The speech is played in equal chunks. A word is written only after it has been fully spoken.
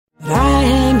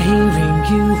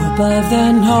above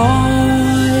the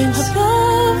noise.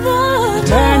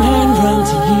 Turn and run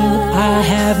to you. I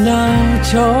have no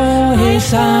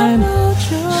choice. I'm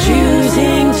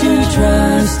choosing to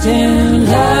trust in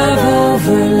love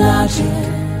over logic,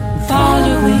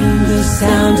 following the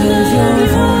sound of your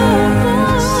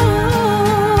voice.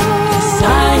 'Cause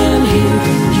I am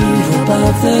hearing you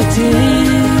above the din,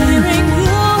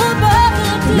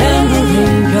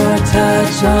 remembering your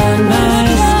touch on my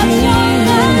skin,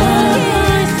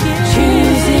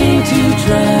 choosing to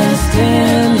trust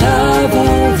in love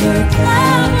over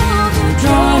pride,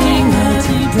 drawing a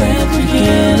deep breath,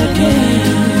 begin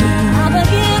again.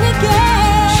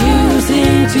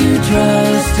 Choosing to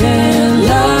trust in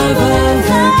love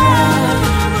over pride,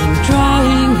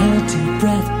 drawing a deep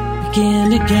breath, begin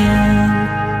again.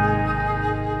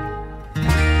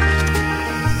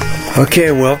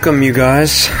 Okay, welcome you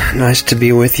guys. Nice to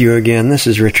be with you again. This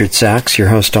is Richard Sachs, your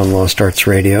host on Lost Arts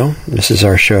Radio. This is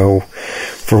our show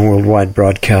for worldwide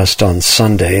broadcast on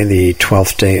Sunday, the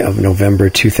 12th day of November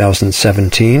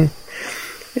 2017.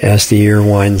 As the year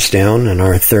winds down and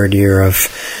our third year of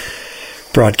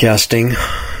broadcasting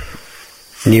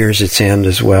nears its end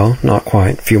as well. Not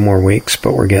quite, a few more weeks,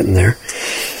 but we're getting there.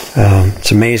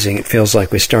 It's amazing. It feels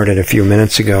like we started a few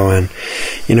minutes ago, and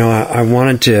I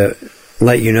wanted to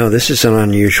let you know this is an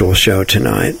unusual show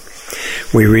tonight.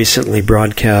 We recently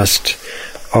rebroadcast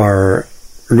our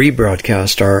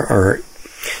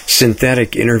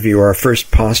synthetic interview, our first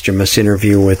posthumous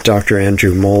interview with Dr.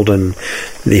 Andrew Moulden,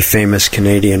 the famous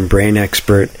Canadian brain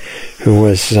expert who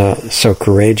was so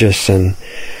courageous and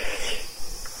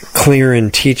clear in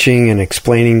teaching and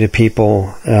explaining to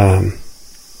people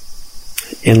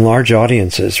in large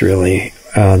audiences, really,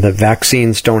 that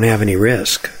vaccines don't have any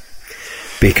risk.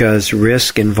 Because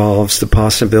risk involves the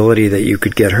possibility that you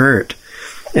could get hurt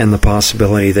and the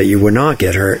possibility that you would not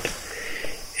get hurt.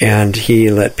 And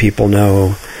he let people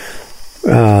know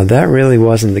that really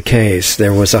wasn't the case.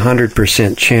 There was a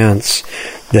 100% chance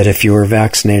that if you were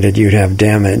vaccinated, you'd have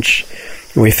damage.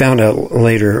 We found out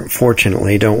later,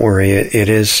 fortunately, don't worry, it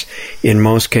is in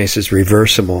most cases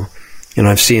reversible. And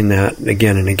I've seen that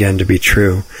again and again to be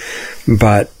true.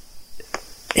 But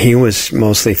he was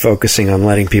mostly focusing on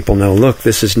letting people know, look,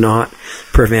 this is not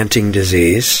preventing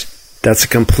disease. That's a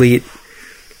complete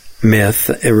myth,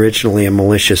 originally a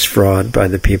malicious fraud by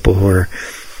the people who are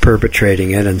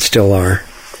perpetrating it and still are.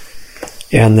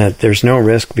 And that there's no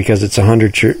risk because it's a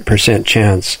 100%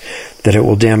 chance that it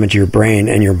will damage your brain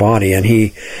and your body. And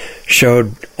he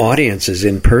showed audiences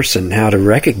in person how to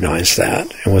recognize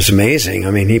that. It was amazing.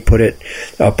 I mean, he put it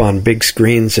up on big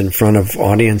screens in front of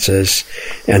audiences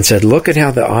and said, look at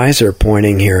how the eyes are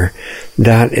pointing here.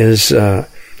 That is an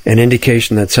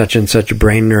indication that such and such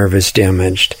brain nerve is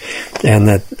damaged, and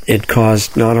that it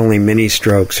caused not only mini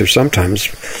strokes, or sometimes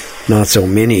not so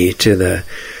mini to the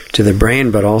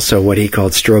brain, but also what he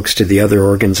called strokes to the other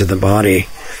organs of the body,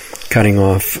 cutting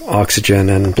off oxygen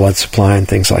and blood supply and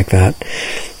things like that.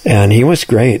 And he was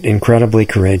great, incredibly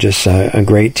courageous, a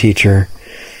great teacher.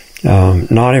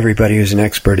 Not everybody who's an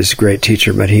expert is a great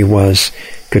teacher, but he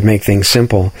could make things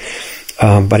simple.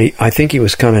 But I think he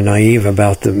was kind of naive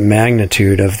about the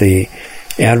magnitude of the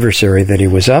adversary that he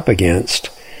was up against.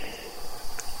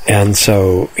 And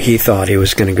so he thought he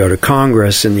was going to go to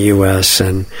Congress in the U.S.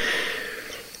 and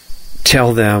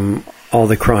tell them all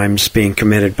the crimes being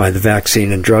committed by the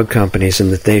vaccine and drug companies,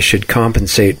 and that they should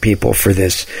compensate people for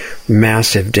this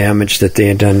massive damage that they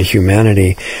had done to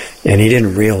humanity. And he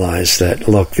didn't realize that,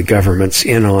 look, the government's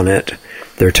in on it.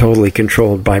 They're totally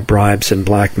controlled by bribes and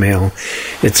blackmail.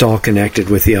 It's all connected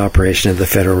with the operation of the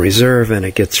Federal Reserve, and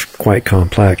it gets quite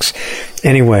complex.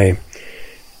 Anyway,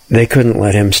 they couldn't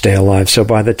let him stay alive. So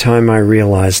by the time I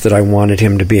realized that I wanted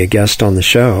him to be a guest on the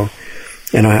show,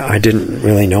 and I didn't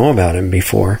really know about him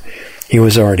before, he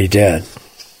was already dead,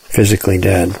 physically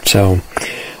dead. So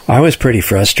I was pretty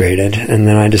frustrated, and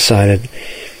then I decided,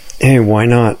 hey, why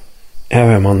not have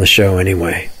him on the show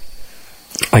anyway?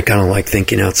 I kind of like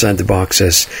thinking outside the box,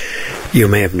 as you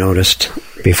may have noticed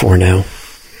before now.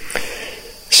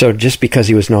 So just because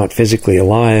he was not physically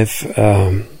alive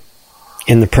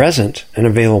in the present and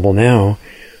available now,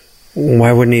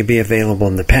 why wouldn't he be available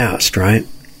in the past, right?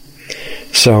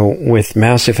 So with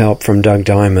massive help from Doug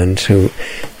Diamond, who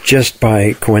just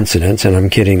by coincidence, and I'm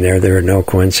kidding there are no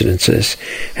coincidences,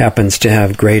 happens to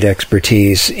have great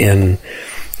expertise in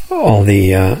all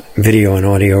the video and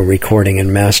audio recording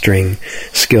and mastering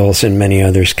skills, and many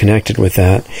others connected with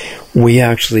that, we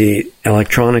actually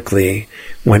electronically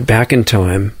went back in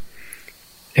time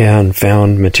and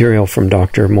found material from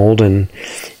Dr. Moulden,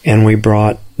 and we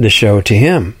brought the show to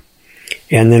him.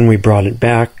 And then we brought it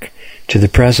back to the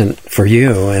present for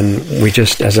you. And we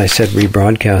just, as I said,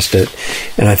 rebroadcast it.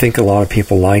 And I think a lot of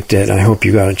people liked it. I hope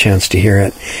you got a chance to hear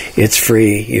it. It's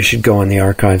free. You should go in the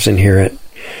archives and hear it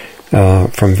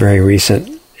from very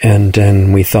recent. And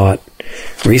then we thought,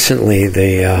 recently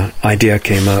the idea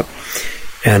came up,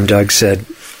 and Doug said,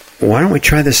 why don't we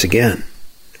try this again?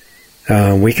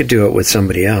 We could do it with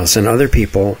somebody else. And other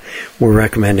people were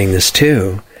recommending this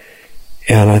too.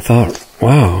 And I thought,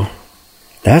 wow,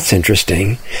 that's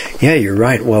interesting. Yeah, you're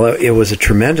right. Well, it was a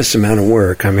tremendous amount of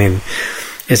work. I mean,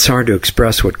 it's hard to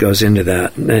express what goes into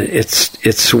that.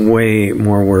 It's way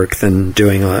more work than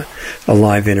doing a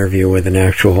live interview with an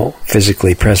actual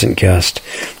physically present guest.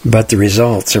 But the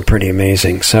results are pretty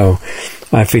amazing. So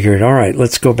I figured, all right,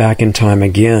 let's go back in time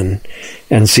again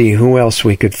and see who else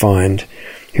we could find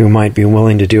who might be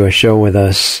willing to do a show with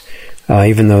us,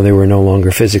 even though they were no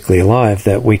longer physically alive,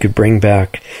 that we could bring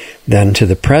back then to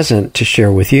the present to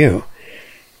share with you.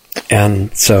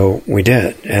 And so we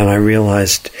did. And I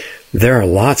realized there are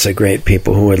lots of great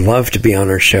people who would love to be on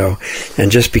our show.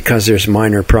 And just because there's a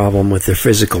minor problem with their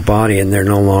physical body and they're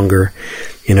no longer,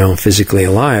 physically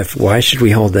alive, why should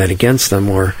we hold that against them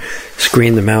or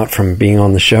screen them out from being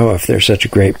on the show if they're such a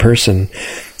great person?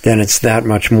 Then it's that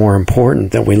much more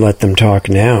important that we let them talk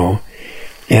now.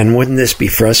 And wouldn't this be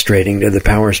frustrating to the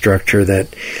power structure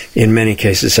that in many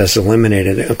cases has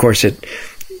eliminated? Of course, it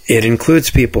includes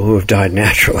people who have died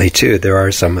naturally too. There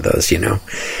are some of those,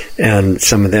 and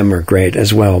some of them are great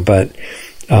as well. But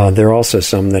there are also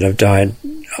some that have died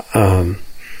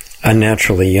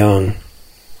unnaturally young.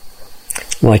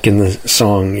 Like in the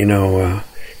song,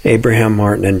 Abraham,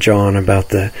 Martin, and John about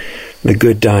the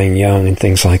good dying young and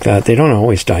things like that. They don't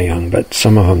always die young, but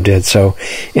some of them did. So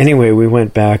anyway, we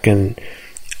went back and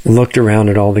looked around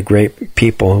at all the great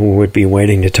people who would be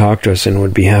waiting to talk to us and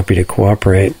would be happy to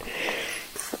cooperate.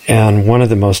 And one of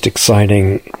the most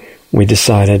exciting we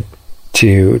decided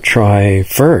to try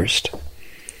first.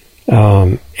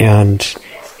 And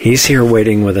he's here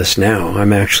waiting with us now.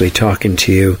 I'm actually talking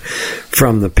to you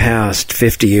from the past,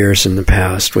 50 years in the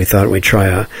past. We thought we'd try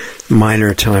a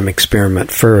minor time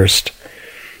experiment first.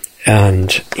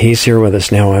 And he's here with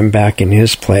us now. I'm back in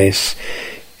his place.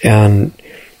 And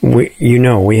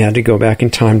we had to go back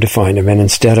in time to find him. And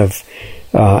instead of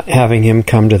having him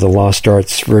come to the Lost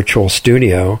Arts virtual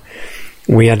studio,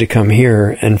 we had to come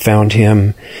here and found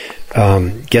him.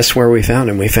 Guess where we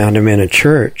found him? We found him in a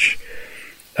church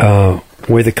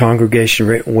with a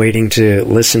congregation waiting to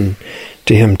listen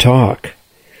to him talk.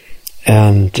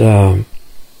 And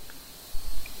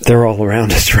they're all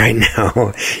around us right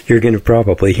now. You're going to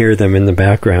probably hear them in the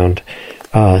background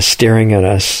staring at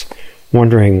us,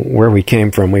 wondering where we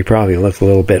came from. We probably look a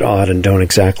little bit odd and don't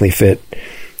exactly fit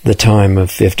the time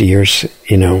of 50 years,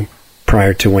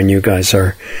 prior to when you guys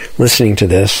are listening to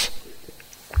this.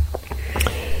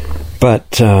 But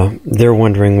they're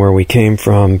wondering where we came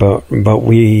from. But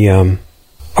we,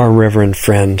 our reverend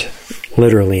friend,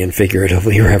 literally and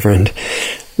figuratively reverend,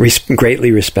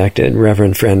 greatly respected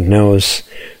reverend friend, knows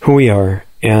who we are,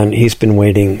 and he's been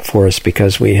waiting for us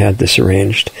because we had this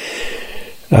arranged.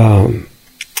 And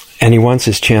he wants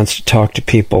his chance to talk to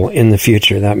people in the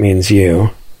future. That means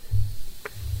you.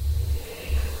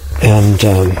 And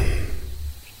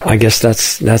I guess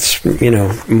that's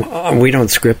we don't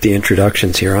script the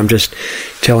introductions here. I'm just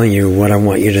telling you what I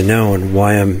want you to know and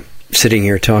why I'm sitting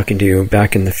here talking to you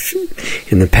back in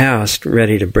the past,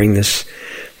 ready to bring this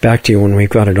back to you when we've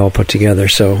got it all put together.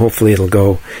 So hopefully it'll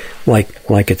go like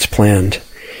it's planned.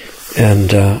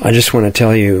 And I just want to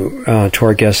tell you, to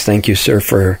our guests, thank you, sir,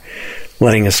 for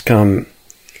letting us come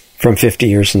from 50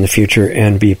 years in the future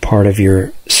and be part of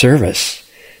your service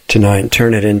tonight and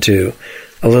turn it into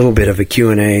a little bit of a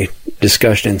Q&A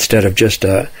discussion instead of just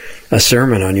a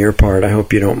sermon on your part. I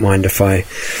hope you don't mind if I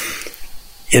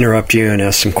interrupt you and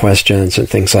ask some questions and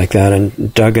things like that.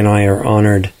 And Doug and I are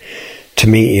honored to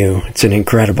meet you. It's an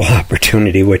incredible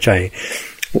opportunity, which I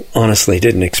honestly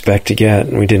didn't expect to get,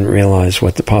 and we didn't realize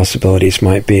what the possibilities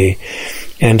might be.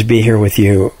 And to be here with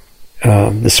you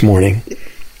this morning.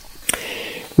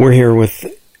 We're here with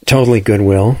totally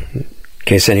goodwill, in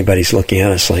case anybody's looking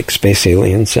at us like space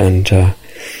aliens, and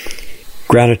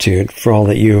gratitude for all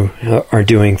that you are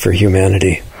doing for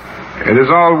humanity. It is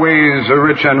always a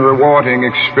rich and rewarding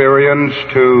experience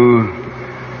to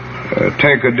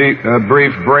take a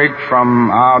brief break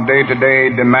from our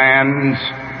day-to-day demands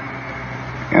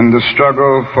in the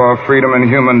struggle for freedom and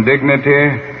human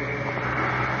dignity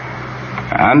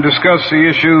and discuss the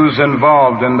issues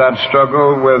involved in that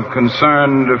struggle with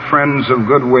concerned friends of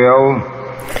goodwill.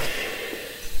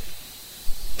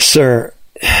 Sir,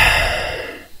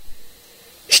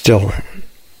 still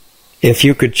If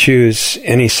you could choose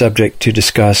any subject to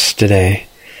discuss today,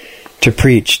 to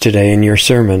preach today in your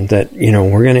sermon, that,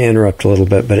 we're going to interrupt a little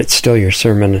bit, but it's still your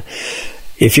sermon.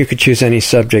 If you could choose any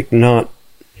subject, not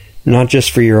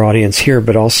just for your audience here,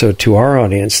 but also to our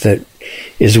audience that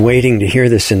is waiting to hear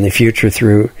this in the future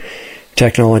through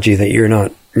technology that you're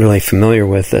not really familiar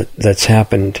with, that's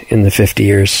happened in the 50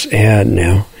 years ahead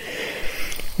now,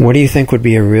 what do you think would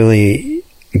be a really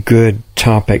good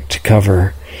topic to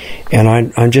cover?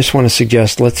 And I just want to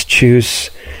suggest, let's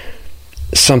choose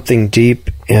something deep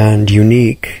and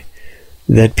unique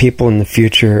that people in the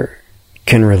future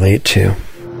can relate to.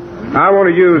 I want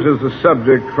to use as a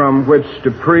subject from which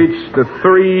to preach the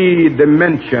 3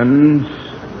 dimensions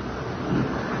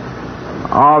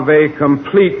of a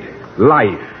complete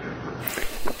life.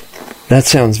 That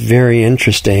sounds very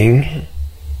interesting.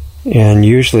 And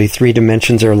usually 3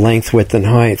 dimensions are length, width, and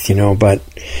height, but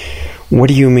what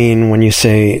do you mean when you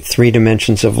say 3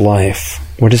 dimensions of life?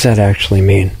 What does that actually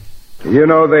mean? They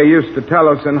used to tell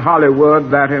us in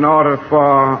Hollywood that in order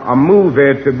for a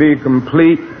movie to be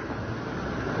complete,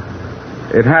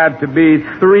 it had to be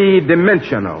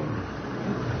 3-dimensional.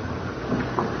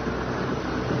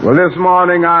 Well, this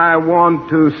morning I want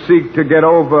to seek to get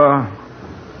over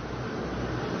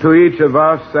to each of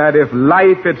us that if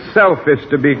life itself is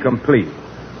to be complete,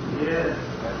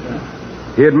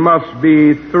 it must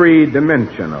be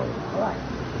 3-dimensional.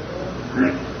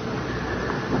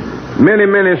 Many,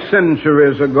 many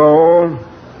centuries ago,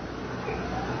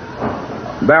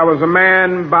 there was a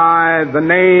man by the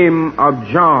name of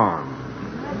John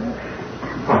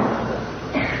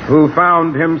who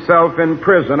found himself in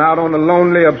prison out on a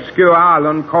lonely, obscure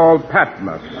island called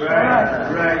Patmos.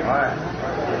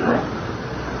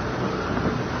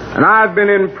 And I've been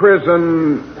in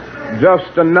prison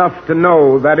just enough to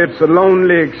know that it's a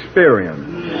lonely experience.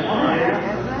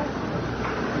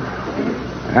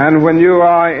 And when you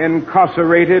are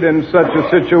incarcerated in such a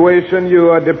situation, you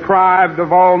are deprived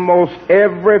of almost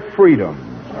every freedom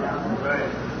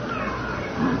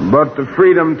but the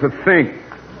freedom to think,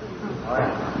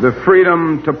 the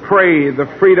freedom to pray, the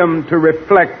freedom to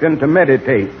reflect and to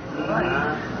meditate.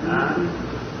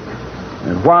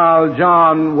 And while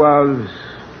John was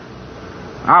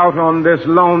out on this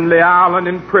lonely island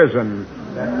in prison,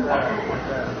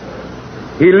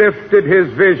 he lifted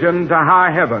his vision to high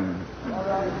heaven.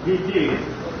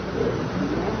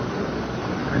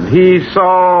 And he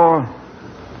saw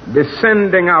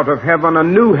descending out of heaven a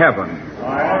new heaven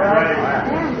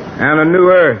and a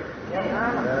new earth.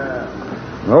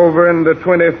 Over in the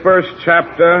 21st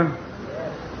chapter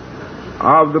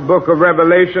of the book of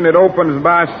Revelation, it opens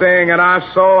by saying, "And I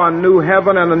saw a new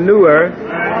heaven and a new earth.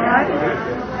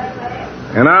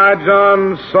 And I,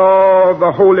 John, saw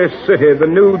the holy city, the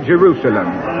new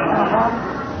Jerusalem,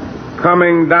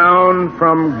 coming down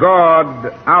from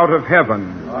God out of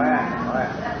heaven."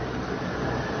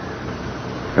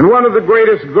 And one of the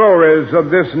greatest glories of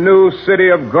this new city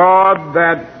of God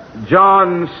that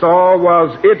John saw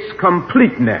was its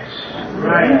completeness.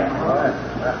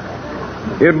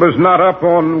 It was not up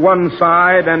on one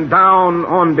side and down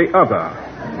on the other,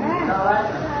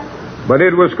 but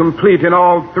it was complete in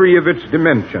all 3 of its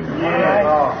dimensions.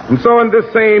 And so in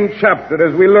this same chapter,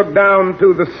 as we look down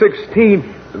to the 16th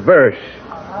verse,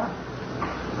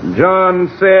 John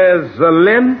says, "The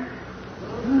length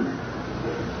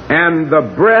and the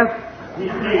breadth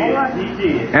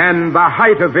and the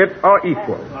height of it are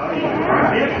equal."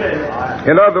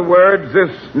 In other words,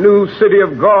 this new city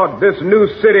of God, this new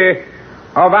city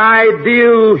of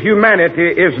ideal humanity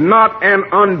is not an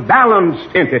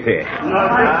unbalanced entity,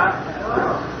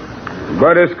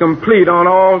 but is complete on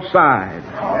all sides.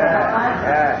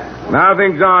 Now I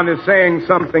think John is saying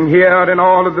something here in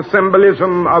all of the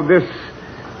symbolism of this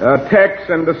text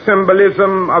and the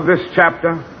symbolism of this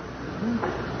chapter.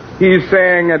 He's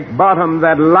saying at bottom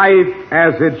that life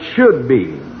as it should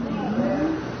be,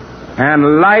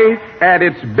 and life at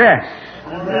its best,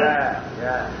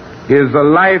 is a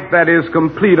life that is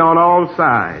complete on all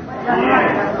sides.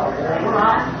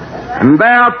 And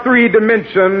there are 3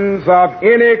 dimensions of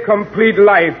any complete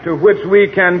life to which we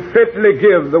can fitly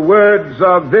give the words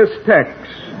of this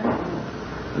text: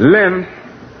 length,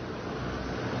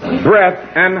 breadth,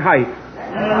 and height.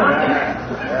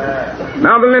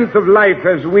 Now the length of life,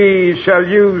 as we shall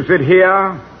use it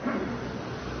here,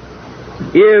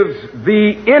 is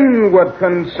the inward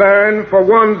concern for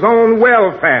one's own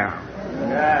welfare.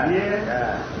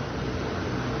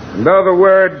 In other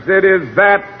words, it is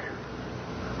that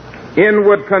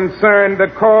inward concern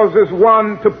that causes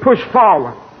one to push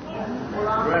forward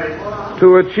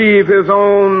to achieve his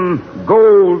own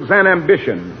goals and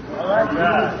ambitions.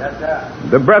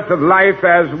 The breath of life,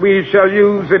 as we shall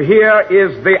use it here,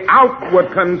 is the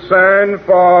outward concern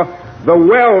for the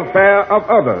welfare of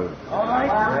others.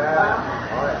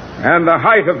 And the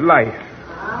height of life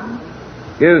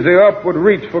is the upward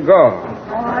reach for God.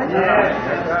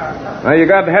 Now you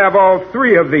got to have all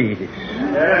three of these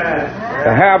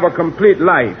to have a complete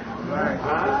life.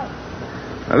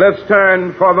 Now let's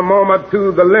turn for the moment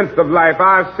to the length of life.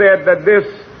 I said that this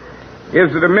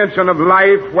is the dimension of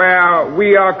life where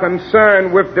we are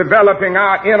concerned with developing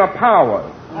our inner power.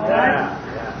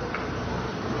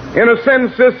 In a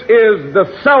sense, this is the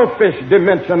selfish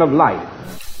dimension of life.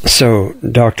 So,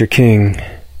 Dr. King,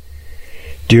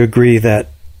 do you agree that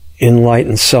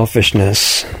enlightened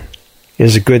selfishness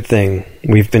is a good thing?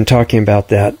 We've been talking about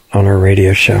that on our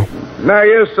radio show.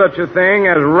 There is such a thing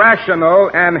as rational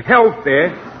and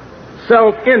healthy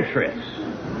self-interest.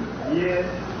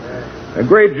 A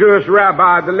great Jewish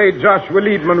rabbi, the late Joshua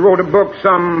Liebman, wrote a book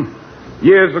some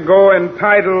years ago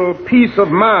entitled Peace of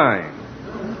Mind.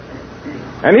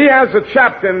 And he has a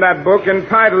chapter in that book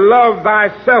entitled Love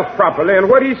Thyself Properly. And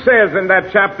what he says in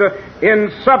that chapter, in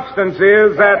substance,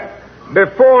 is that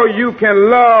before you can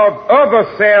love other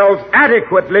selves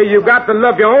adequately, you've got to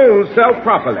love your own self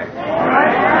properly.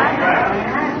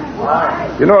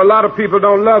 You know, a lot of people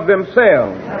don't love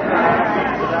themselves.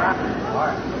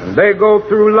 They go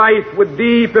through life with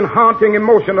deep and haunting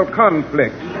emotional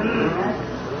conflicts.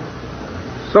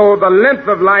 So the length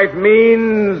of life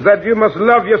means that you must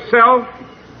love yourself.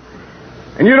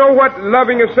 And you know what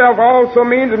loving yourself also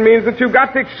means? It means that you've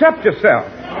got to accept yourself.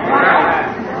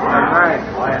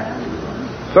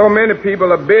 So many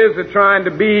people are busy trying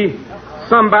to be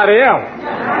somebody else.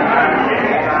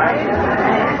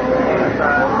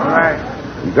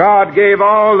 God gave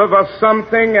all of us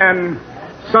something, and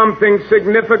something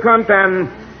significant, and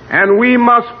we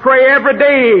must pray every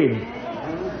day,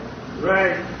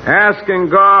 asking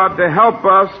God to help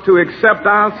us to accept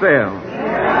ourselves.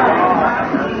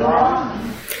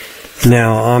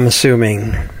 Now, I'm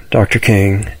assuming, Dr.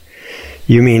 King,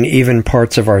 you mean even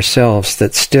parts of ourselves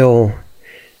that still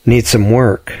need some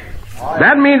work.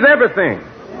 That means everything.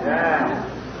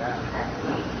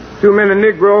 Too many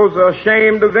Negroes are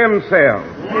ashamed of themselves,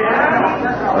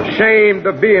 ashamed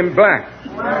of being black.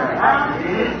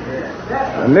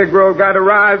 A Negro got to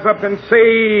rise up and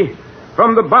say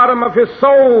from the bottom of his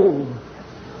soul,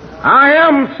 I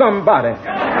am somebody.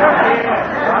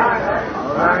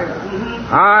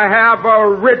 I have a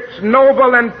rich,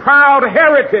 noble, and proud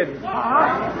heritage.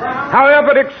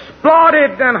 However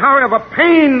exploited and however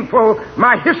painful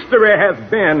my history has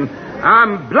been,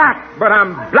 I'm black, but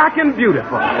I'm black and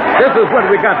beautiful. This is what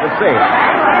we got to say.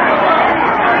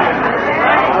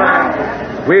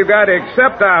 We've got to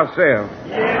accept ourselves.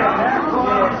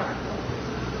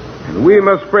 And we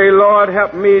must pray, Lord,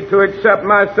 help me to accept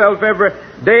myself every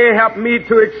day. Help me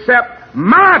to accept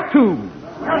my tools.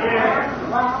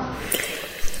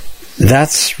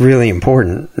 That's really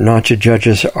important, not to judge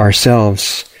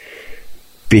ourselves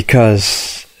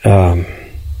because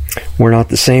we're not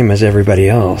the same as everybody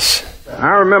else.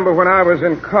 I remember when I was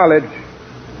in college,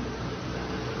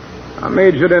 I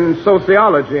majored in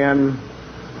sociology, and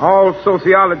all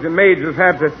sociology majors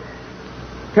had to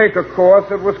take a course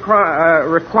that was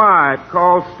required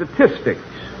called statistics.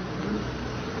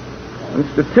 And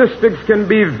statistics can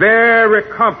be very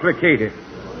complicated.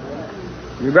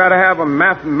 You've got to have a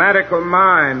mathematical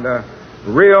mind, a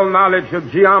real knowledge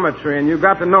of geometry, and you've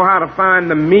got to know how to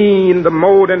find the mean, the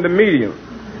mode, and the median.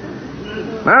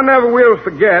 I never will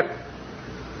forget,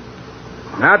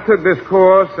 I took this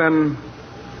course, and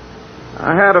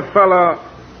I had a fellow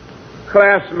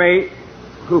classmate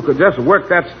who could just work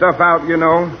that stuff out, you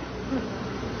know.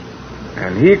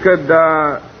 And he could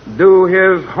do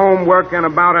his homework in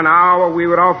about an hour. We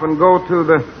would often go to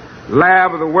the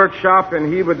lab of the workshop,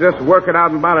 and he would just work it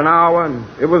out in about an hour, and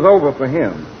it was over for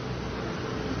him.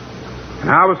 And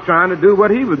I was trying to do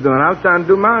what he was doing. I was trying to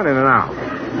do mine in an hour.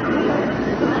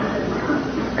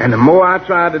 And the more I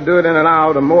tried to do it in an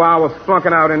hour, the more I was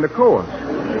flunking out in the course.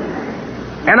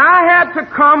 And I had to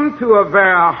come to a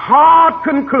very hard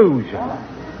conclusion.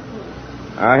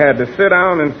 I had to sit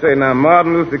down and say, now,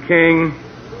 Martin Luther King,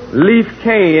 Leaf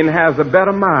Kane has a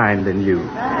better mind than you.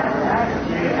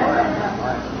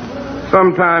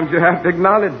 Sometimes you have to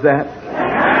acknowledge that.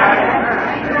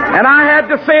 And I had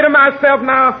to say to myself,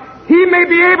 now, he may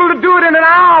be able to do it in an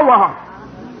hour,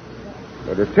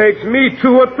 but it takes me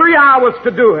 2 or 3 hours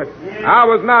to do it. I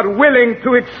was not willing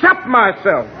to accept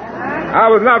myself. I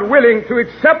was not willing to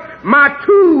accept my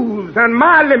tools and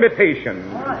my limitations.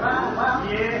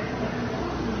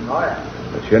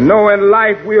 But you know, in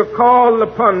life we are called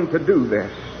upon to do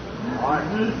this.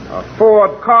 A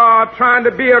Ford car trying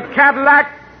to be a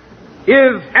Cadillac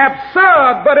is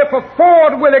absurd, but if a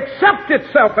Ford will accept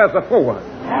itself as a Ford,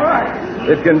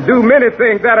 it can do many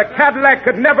things that a Cadillac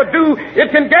could never do.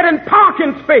 It can get in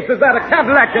parking spaces that a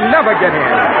Cadillac can never get in.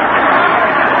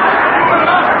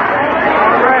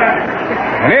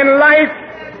 And in life,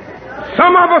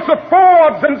 some of us are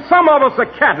Fords and some of us are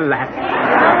Cadillacs.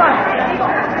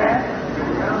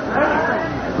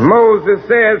 Moses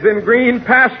says in green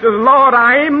pastures, Lord,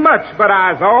 I ain't much, but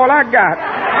I's all I got.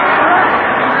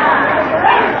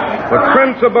 The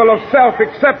principle of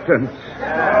self-acceptance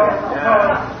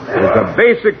is a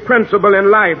basic principle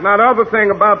in life. Now, the other thing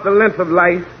about the length of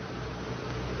life,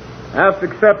 after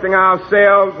accepting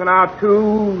ourselves and our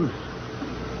tools,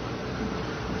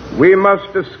 we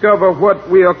must discover what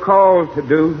we are called to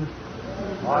do.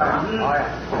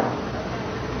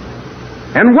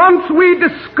 And once we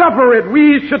discover it,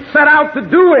 we should set out to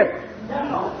do it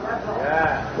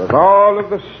with all of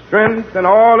the strength and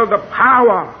all of the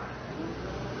power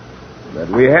that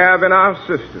we have in our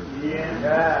system.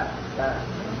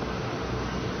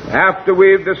 After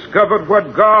we've discovered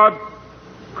what God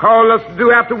called us to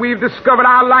do, after we've discovered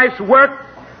our life's work,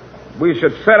 we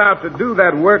should set out to do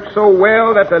that work so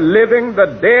well that the living, the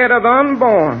dead, or the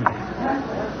unborn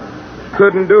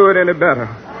couldn't do it any better.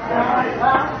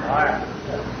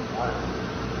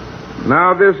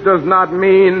 Now, this does not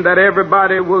mean that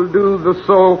everybody will do the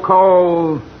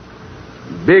so-called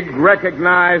big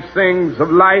recognized things of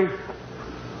life.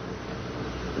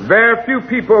 Very few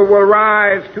people will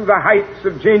rise to the heights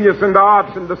of genius in the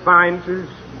arts and the sciences.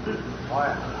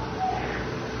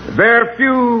 Very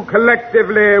few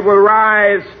collectively will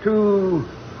rise to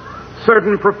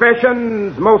certain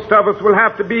professions. Most of us will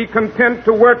have to be content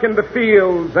to work in the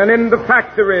fields and in the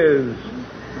factories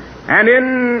and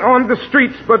on the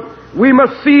streets, but we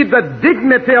must see the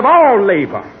dignity of all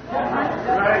labor.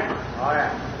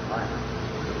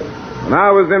 When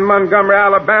I was in Montgomery,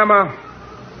 Alabama,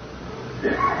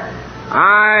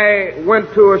 I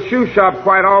went to a shoe shop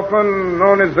quite often,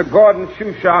 known as the Gordon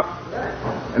Shoe Shop.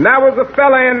 And there was a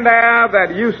fella in there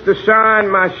that used to shine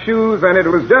my shoes, and it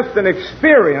was just an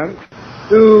experience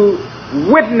to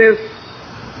witness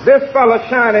this fella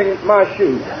shining my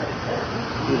shoes.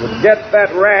 He would get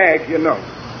that rag, you know,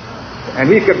 and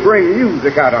he could bring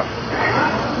music out of it.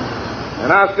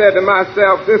 And I said to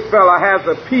myself, this fella has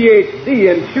a Ph.D.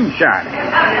 in shoe shining.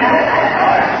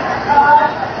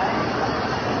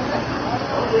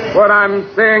 What I'm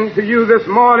saying to you this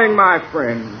morning, my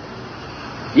friend,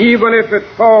 even if it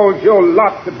falls your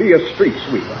lot to be a street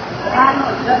sweeper,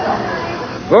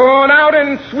 go on out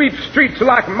and sweep streets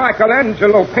like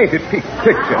Michelangelo painted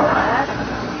pictures.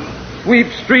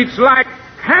 Sweep streets like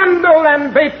Handel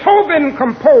and Beethoven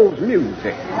composed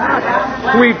music.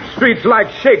 Sweep streets like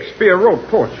Shakespeare wrote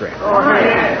poetry.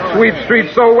 Sweep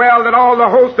streets so well that all the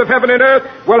host of heaven and earth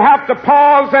will have to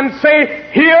pause and say,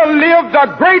 here lived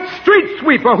a great street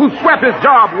sweeper who swept his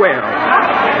job well.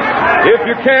 If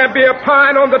you can't be a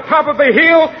pine on the top of the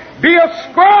hill, be a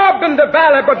scrub in the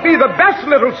valley, but be the best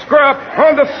little scrub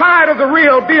on the side of the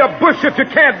rill. Be a bush if you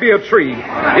can't be a tree.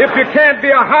 If you can't be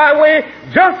a highway,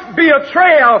 just be a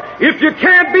trail. If you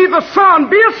can't be the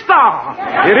sun, be a star.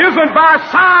 It isn't by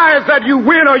size that you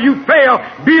win or you fail.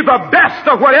 Be the best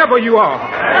of whatever you are.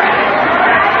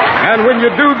 And when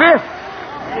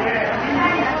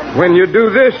you do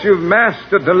this, you've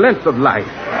mastered the length of life.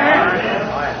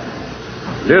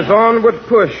 This onward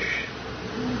push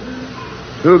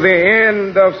to the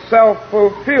end of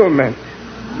self-fulfillment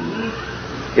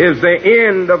is the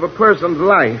end of a person's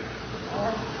life.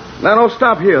 Now, don't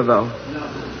stop here, though.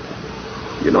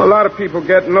 You know, a lot of people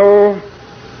get no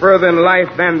further in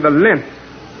life than the length.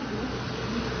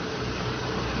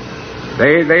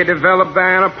 They develop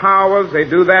their inner powers. They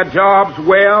do their jobs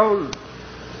well.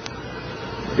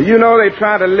 Do you know they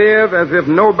try to live as if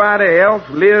nobody else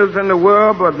lives in the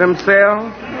world but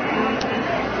themselves?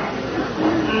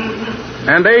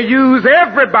 And they use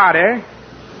everybody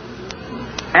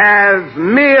as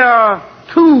mere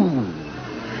tools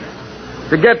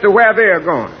to get to where they're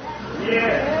going.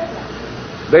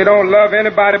 They don't love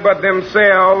anybody but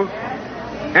themselves.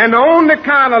 And the only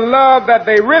kind of love that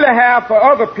they really have for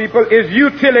other people is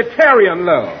utilitarian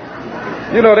love.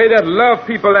 You know, they just love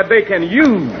people that they can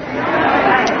use.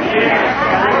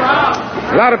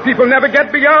 A lot of people never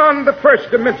get beyond the first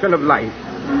dimension of life.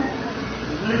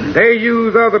 They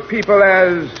use other people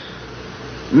as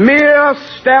mere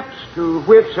steps to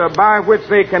which or by which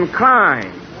they can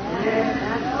climb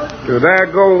to their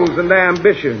goals and their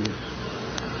ambitions.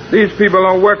 These people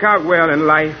don't work out well in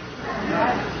life.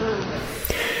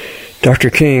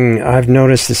 Dr. King, I've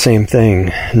noticed the same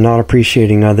thing. Not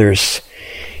appreciating others,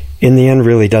 in the end,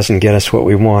 really doesn't get us what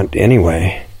we want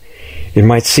anyway. It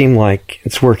might seem like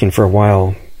it's working for a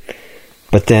while,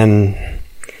 but then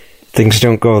things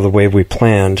don't go the way we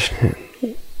planned.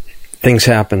 Things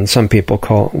happen. Some people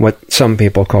call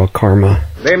karma.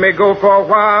 They may go for a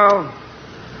while.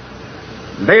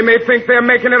 They may think they're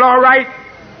making it all right.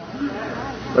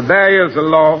 But there is a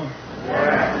law.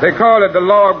 They call it the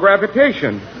law of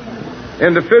gravitation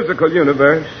in the physical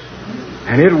universe.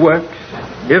 And it works.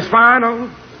 It's final.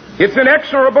 It's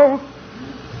inexorable.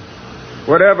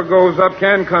 Whatever goes up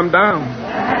can come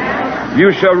down.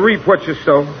 You shall reap what you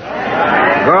sow.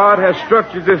 God has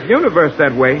structured this universe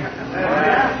that way.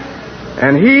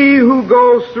 And he who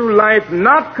goes through life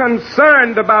not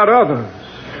concerned about others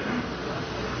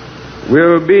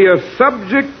will be a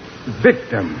subject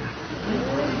victim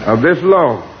of this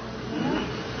law.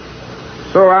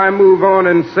 So I move on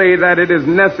and say that it is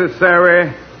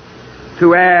necessary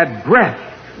to add breadth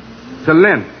to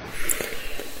length.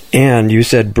 And you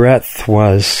said breadth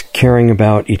was caring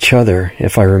about each other,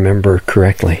 if I remember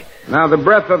correctly. Now, the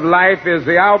breadth of life is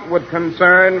the outward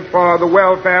concern for the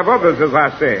welfare of others, as I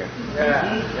said.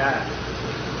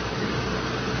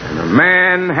 And a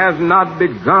man has not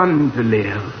begun to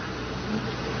live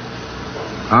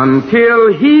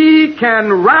until he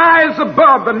can rise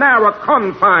above the narrow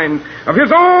confines of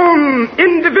his own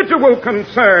individual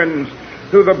concerns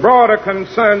to the broader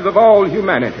concerns of all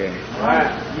humanity.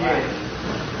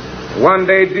 One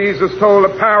day Jesus told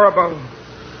a parable.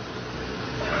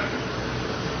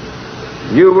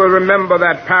 You will remember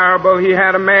that parable. He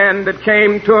had a man that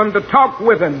came to him to talk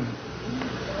with him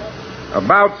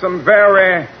about some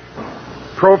very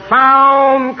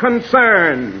profound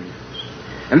concerns.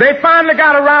 And they finally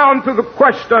got around to the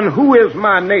question, who is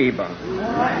my neighbor?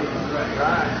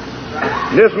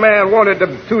 This man wanted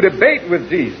to debate with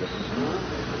Jesus.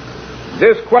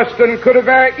 This question could have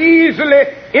very easily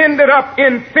ended up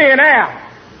in thin air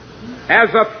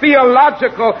as a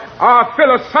theological or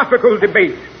philosophical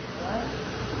debate.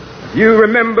 You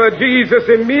remember Jesus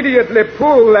immediately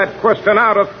pulled that question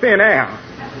out of thin air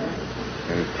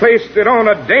and placed it on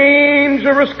a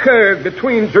dangerous curve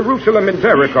between Jerusalem and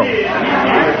Jericho.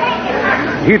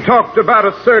 He talked about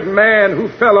a certain man who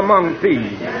fell among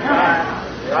thieves.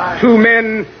 Two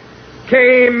men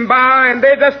came by and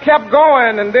they just kept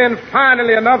going, and then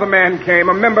finally another man came,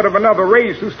 a member of another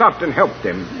race, who stopped and helped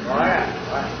him.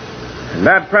 And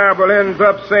that parable ends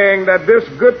up saying that this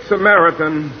good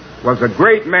Samaritan was a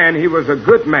great man. He was a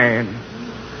good man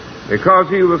because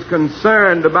he was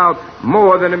concerned about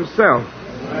more than himself.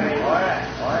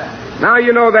 Now,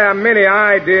 you know, there are many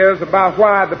ideas about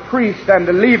why the priest and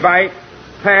the Levite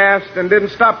passed and didn't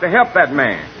stop to help that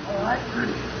man.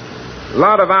 A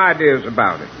lot of ideas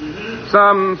about it.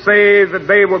 Some say that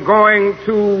they were going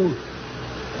to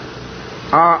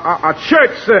a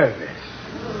church service,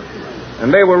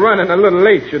 and they were running a little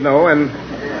late, you know, and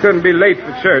couldn't be late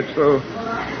for church, so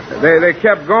they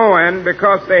kept going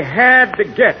because they had to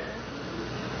get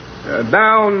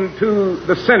down to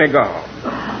the synagogue.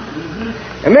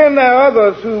 And then there are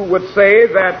others who would say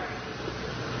that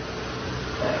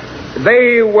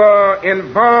they were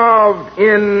involved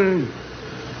in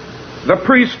the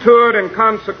priesthood, and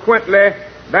consequently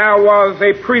there was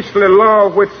a priestly law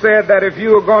which said that if you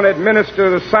were going to administer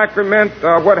the sacrament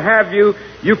or what have you,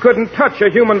 you couldn't touch a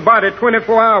human body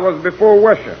 24 hours before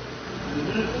worship.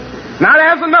 Now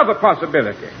there's another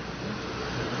possibility.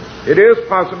 It is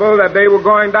possible that they were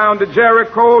going down to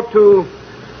Jericho to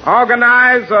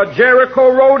organize a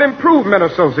Jericho Road Improvement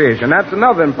Association. That's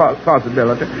another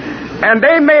possibility. And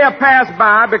they may have passed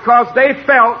by because they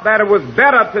felt that it was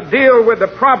better to deal with the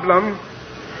problem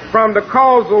from the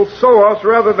causal source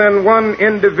rather than one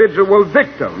individual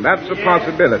victim. That's a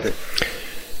possibility.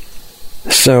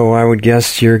 So I would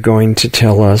guess you're going to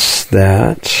tell us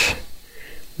that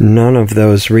none of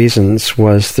those reasons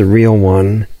was the real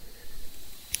one,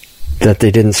 that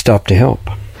they didn't stop to help.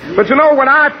 But you know, when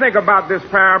I think about this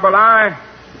parable,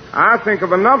 I think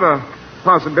of another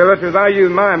possibility as I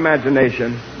use my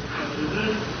imagination.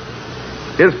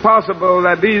 It's possible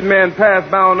that these men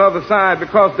passed by on the other side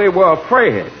because they were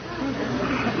afraid.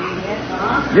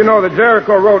 You know, the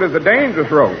Jericho Road is a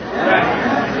dangerous road.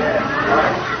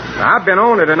 I've been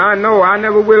on it, and I know I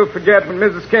never will forget when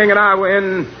Mrs. King and I were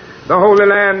in the Holy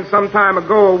Land some time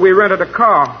ago. We rented a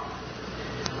car,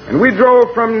 and we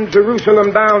drove from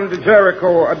Jerusalem down to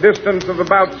Jericho, a distance of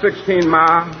about 16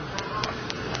 miles.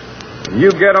 And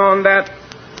you get on that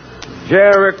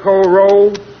Jericho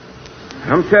Road,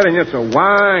 I'm telling you, it's a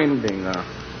winding,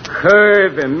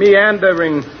 curving,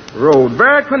 meandering road,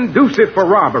 very conducive for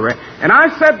robbery. And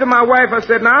I said to my wife, I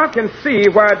said, now I can see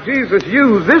why Jesus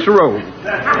used this road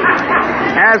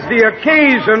as the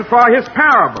occasion for his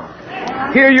parable.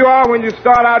 Here you are when you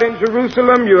start out in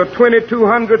Jerusalem, you're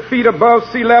 2,200 feet above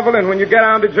sea level, and when you get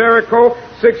down to Jericho,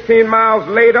 16 miles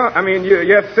later,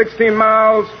 you're 16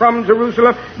 miles from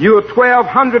Jerusalem, you're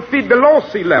 1,200 feet below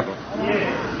sea level.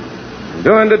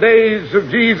 During the days of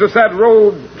Jesus, that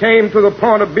road came to the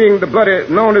point of being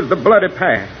known as the bloody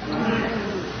path.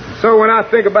 So when I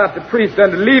think about the priest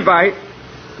and the Levite,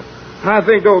 I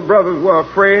think those brothers were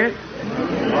afraid.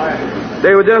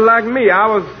 They were just like me. I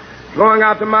was going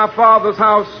out to my father's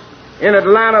house in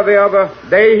Atlanta the other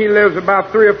day. He lives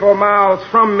about 3 or 4 miles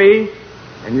from me.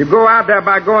 And you go out there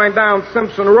by going down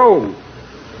Simpson Road.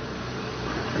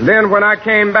 And then when I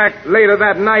came back later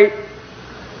that night,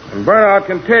 and Bernard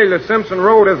can tell you, Simpson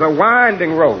Road is a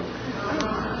winding road.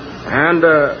 And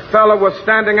a fellow was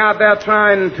standing out there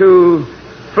trying to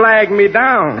flag me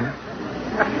down.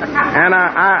 And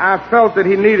I felt that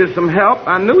he needed some help.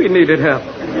 I knew he needed help.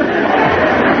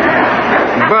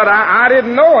 But I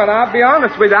didn't know, and I'll be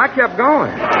honest with you, I kept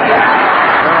going.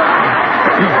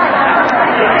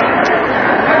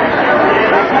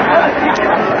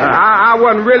 I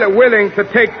wasn't really willing to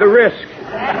take the risk.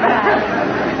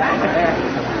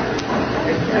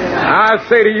 I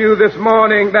say to you this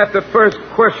morning that the first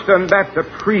question that the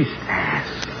priest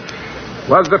asked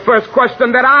was the first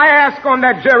question that I asked on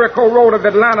that Jericho road of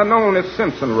Atlanta known as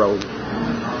Simpson Road.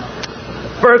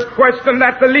 The first question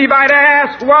that the Levite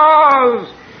asked was,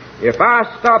 if I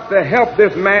stop to help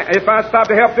this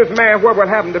man, what would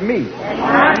happen to me?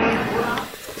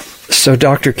 So,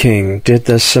 Dr. King, did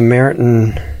the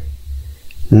Samaritan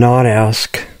not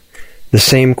ask the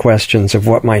same questions of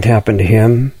what might happen to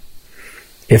him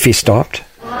if he stopped?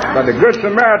 But the Good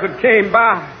Samaritan came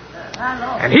by,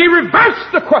 and he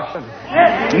reversed the question.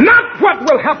 Not what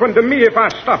will happen to me if I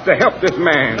stop to help this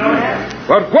man,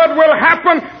 but what will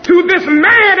happen to this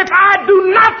man if I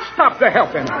do not stop to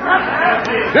help him.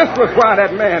 This was why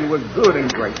that man was good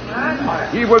and great.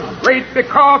 He was great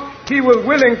because he was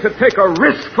willing to take a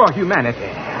risk for humanity.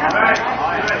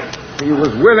 He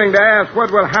was willing to ask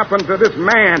what will happen to this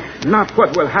man, not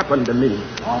what will happen to me.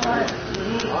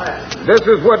 This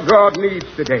is what God needs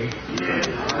today.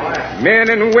 Men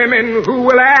and women who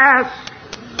will ask,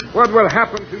 what will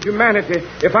happen to humanity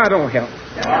if I don't help?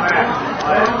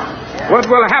 What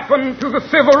will happen to the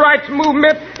civil rights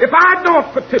movement if I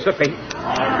don't participate?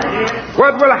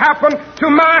 What will happen to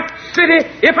my city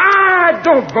if I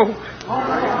don't vote?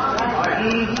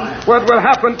 What will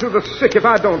happen to the sick if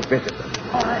I don't visit them?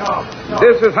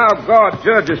 This is how God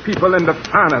judges people in the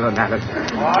final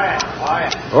analysis.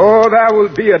 Oh, there will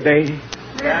be a day.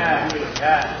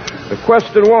 The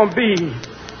question won't be,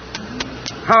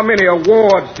 how many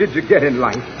awards did you get in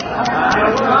life?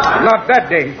 Not that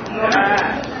day.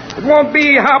 It won't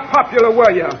be, how popular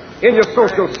were you in your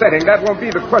social setting? That won't be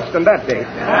the question that day.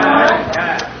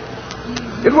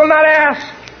 It will not ask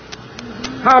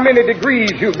how many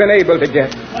degrees you've been able to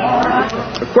get.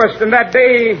 The question that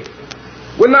day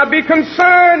will not be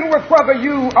concerned with whether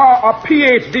you are a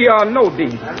PhD or no D.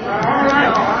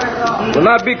 Will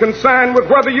not be concerned with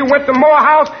whether you went to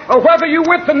Morehouse or whether you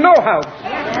went to no house.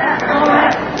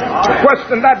 The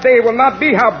question that day will not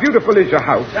be how beautiful is your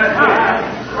house.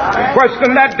 The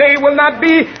question that day will not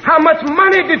be how much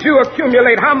money did you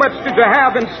accumulate, how much did you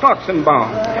have in stocks and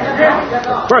bonds.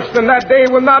 The question that day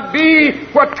will not be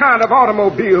what kind of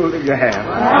automobile do you have.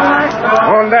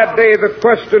 On that day the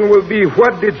question will be,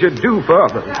 what did you do for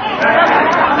others?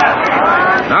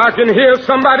 Now I can hear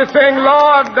somebody saying,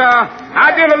 Lord,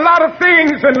 I did a lot of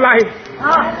things in life.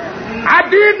 I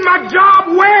did my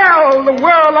job well. The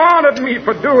world honored me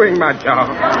for doing my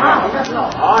job.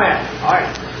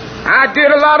 I did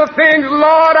a lot of things,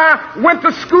 Lord. I went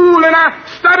to school and I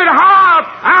studied hard.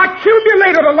 I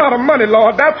accumulated a lot of money,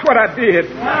 Lord. That's what I did.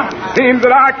 Seems that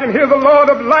I can hear the Lord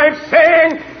of life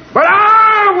saying, but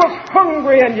I was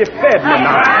hungry and you fed me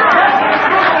not.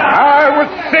 I was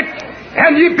sick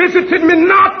and you visited me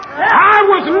not. I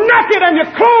was naked and you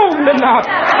clothed me not.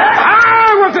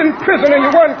 I was in prison and you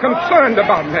weren't concerned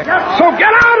about me. So get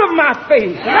out of my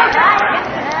face.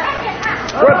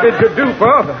 What did you do for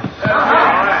others?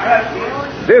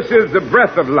 This is the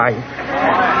breath of life.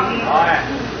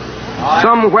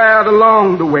 Somewhere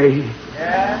along the way,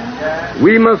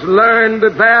 we must learn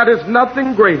that there is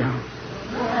nothing greater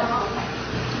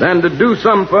than to do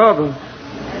something for others.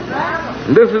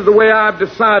 And this is the way I've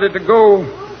decided to go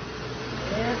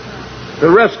the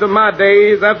rest of my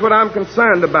days. That's what I'm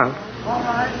concerned about.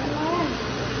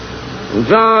 And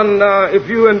John, if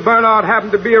you and Bernard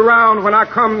happen to be around when I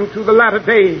come to the latter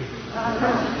day,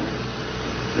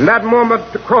 In that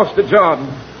moment to cross the Jordan,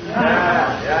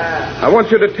 I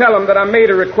want you to tell them that I made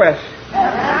a request.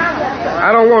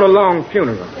 I don't want a long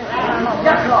funeral.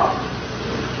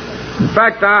 In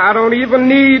fact, I don't even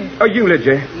need a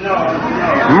eulogy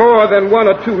more than 1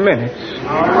 or 2 minutes.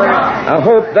 I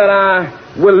hope that I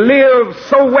will live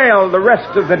so well the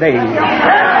rest of the day.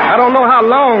 I don't know how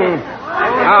long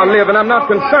I'll live, and I'm not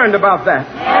concerned about that.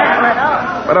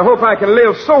 But I hope I can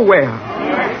live so well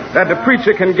that the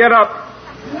preacher can get up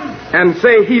and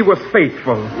say he was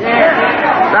faithful.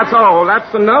 That's all.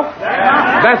 That's enough.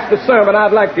 That's the sermon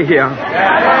I'd like to hear.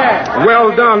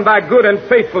 Well done, thy good and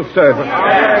faithful servant.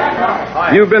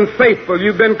 You've been faithful.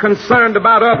 You've been concerned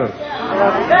about others.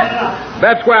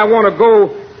 That's where I want to go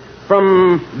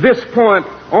from this point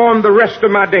on the rest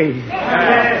of my day.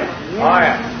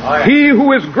 He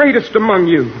who is greatest among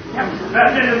you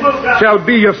shall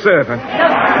be your servant.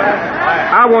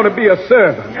 I want to be a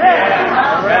servant.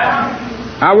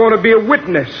 I want to be a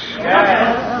witness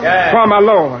for my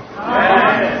Lord.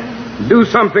 Do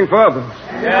something for others.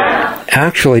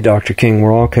 Actually, Dr. King,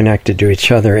 we're all connected to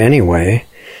each other anyway,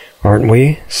 aren't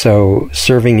we? So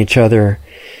serving each other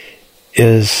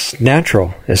is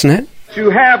natural, isn't it? You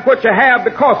have what you have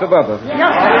because of others.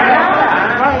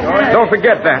 Don't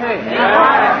forget that.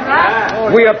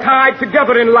 We are tied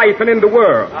together in life and in the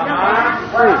world.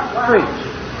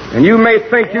 And you may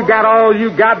think you got all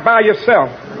you got by yourself.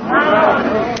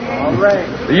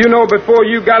 You know, before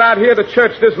you got out here to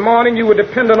church this morning, you were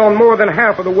dependent on more than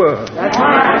half of the world.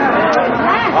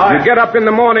 You get up in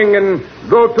the morning and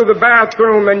go to the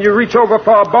bathroom and you reach over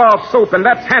for a bar of soap, and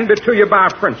that's handed to you by a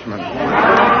Frenchman.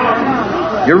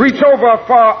 You reach over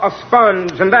for a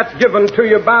sponge, and that's given to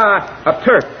you by a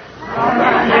Turk.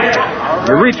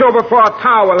 You reach over for a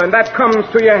towel, and that comes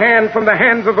to your hand from the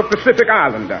hands of a Pacific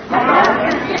Islander.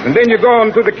 And then you go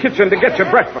into the kitchen to get your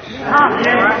breakfast.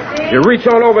 You reach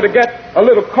on over to get a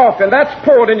little coffee, and that's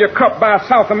poured in your cup by a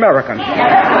South American.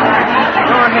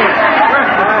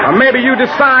 Or maybe you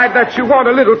decide that you want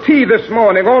a little tea this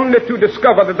morning, only to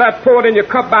discover that that's poured in your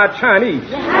cup by a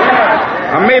Chinese.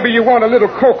 Or maybe you want a little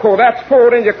cocoa, that's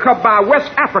poured in your cup by a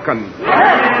West African.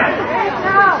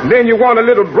 And then you want a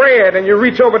little bread, and you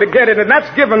reach over to get it, and that's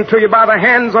given to you by the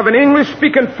hands of an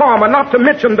English-speaking farmer, not to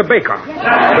mention the baker.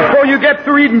 Before you get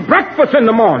through eating breakfast in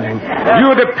the morning,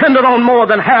 you're dependent on more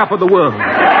than half of the world.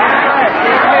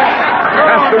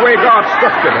 That's the way God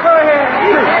structured it.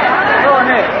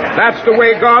 That's the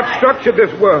way God structured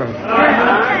this world.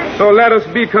 So let us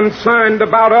be concerned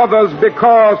about others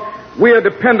because we are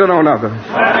dependent on others.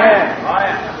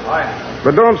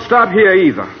 But don't stop here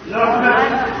either.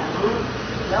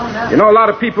 You know, a lot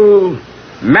of people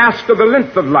master the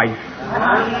length of life.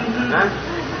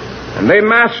 And they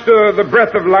master the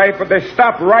breadth of life, but they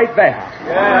stop right there.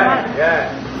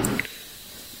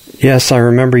 Yes, I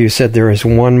remember you said there is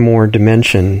one more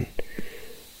dimension.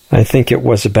 I think it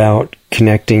was about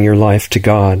connecting your life to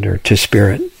God or to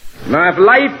Spirit. Now, if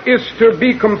life is to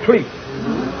be complete,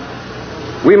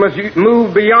 we must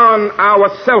move beyond our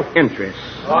self-interest.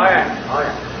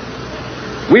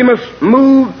 We must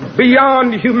move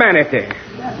beyond humanity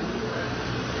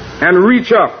and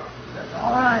reach up.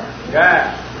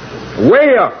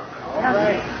 Way up.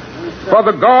 For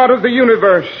the God of the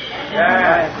universe,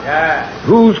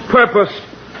 whose purpose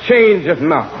changeth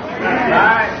not.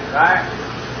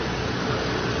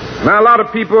 Now, a lot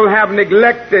of people have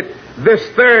neglected this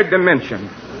third dimension.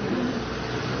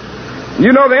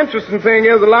 You know, the interesting thing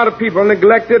is a lot of people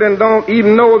neglect it and don't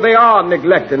even know they are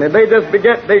neglecting it. They just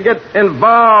get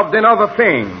involved in other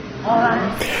things.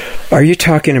 Are you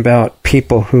talking about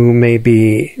people who may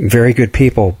be very good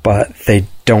people, but they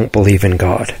don't believe in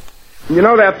God? You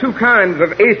know, there are two kinds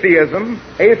of atheism.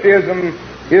 Atheism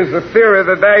is the theory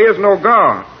that there is no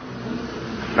God.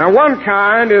 Now, one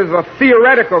kind is a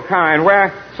theoretical kind,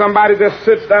 where somebody just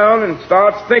sits down and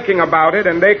starts thinking about it,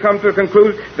 and they come to the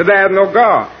conclusion that there is no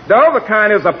God. The other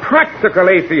kind is a practical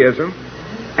atheism,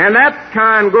 and that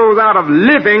kind goes out of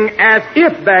living as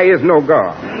if there is no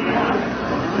God.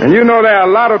 And you know, there are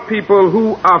a lot of people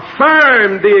who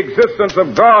affirm the existence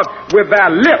of God with their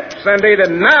lips, and they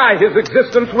deny his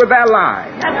existence with their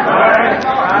lives.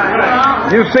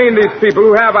 You've seen these people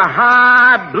who have a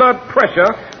high blood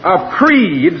pressure of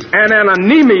creeds and an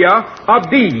anemia of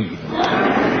deeds.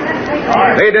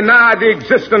 They deny the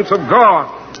existence of God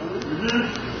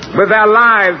with their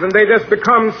lives, and they just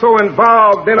become so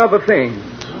involved in other things.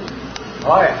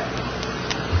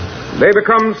 They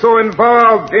become so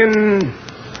involved in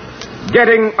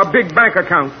getting a big bank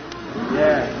account.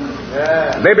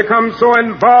 They become so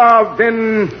involved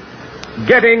in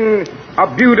getting a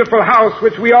beautiful house,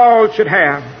 which we all should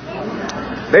have.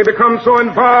 They become so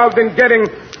involved in getting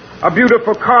a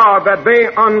beautiful car that they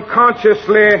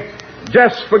unconsciously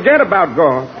just forget about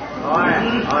God.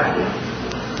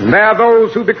 And there are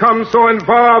those who become so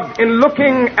involved in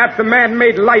looking at the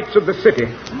man-made lights of the city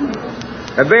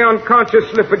that they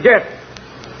unconsciously forget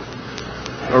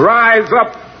to rise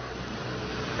up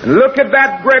and look at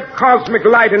that great cosmic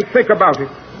light and think about it,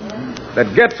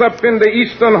 that gets up in the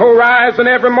eastern horizon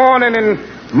every morning and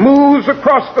moves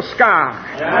across the sky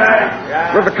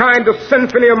with a kind of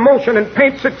symphony of motion and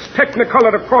paints its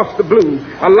technicolor across the blue,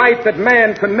 a light that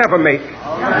man could never make.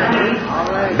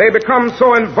 They become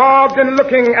so involved in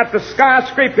looking at the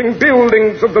skyscraping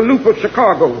buildings of the Loop of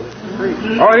Chicago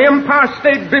or an Empire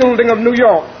State Building of New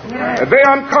York. They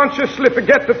unconsciously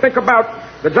forget to think about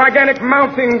the gigantic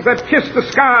mountains that kiss the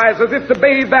skies as if to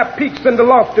bathe their peaks in the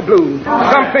lofty blue,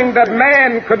 something that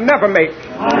man could never make.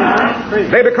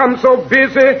 They become so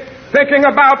busy thinking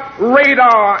about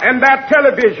radar and that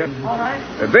television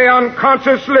that they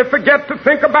unconsciously forget to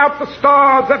think about the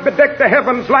stars that bedeck the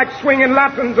heavens like swinging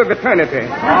lanterns of eternity.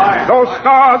 Those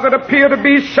stars that appear to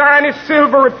be shiny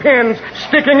silvery pins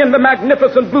sticking in the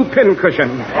magnificent blue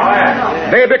pincushion.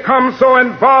 They become so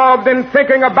involved in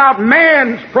thinking about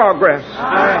man's progress.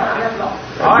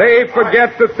 They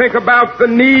forget to think about the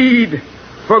need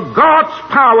for God's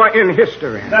power in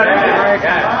history.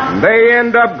 They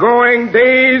end up going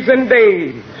days and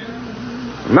days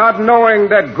not knowing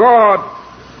that God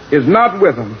is not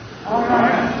with them.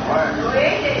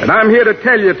 And I'm here to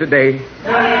tell you today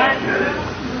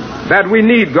that we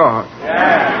need God.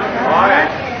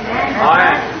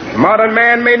 Modern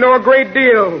man may know a great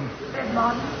deal,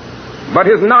 but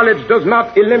his knowledge does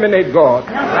not eliminate God.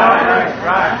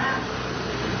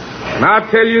 And I'll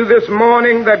tell you this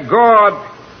morning that God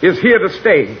is here to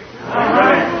stay.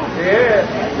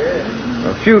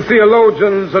 A few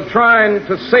theologians are trying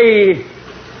to say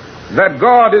that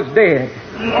God is dead.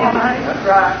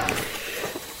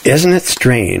 Isn't it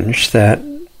strange that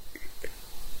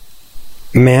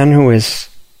man who is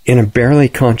in a barely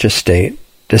conscious state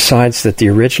decides that the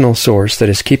original source that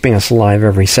is keeping us alive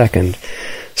every second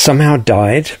somehow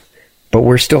died, but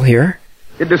we're still here?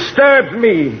 It disturbs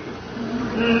me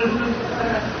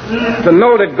to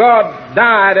know that God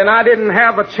died and I didn't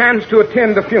have a chance to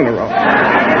attend the funeral.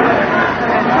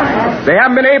 They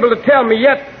haven't been able to tell me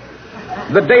yet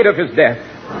the date of his death.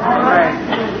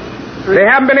 They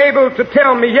haven't been able to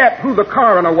tell me yet who the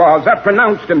coroner was that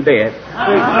pronounced him dead.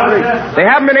 They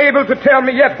haven't been able to tell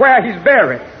me yet where he's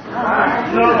buried.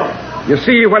 You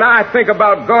see, when I think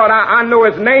about God, I know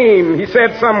his name. He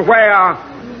said somewhere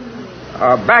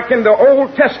back in the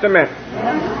Old Testament,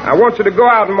 I want you to go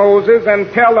out, Moses, and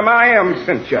tell them I am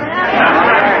sent you.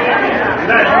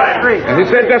 And he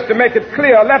said, just to make it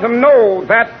clear, let them know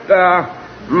that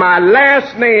my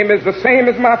last name is the same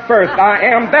as my first. I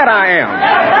am that I am.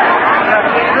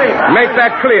 Make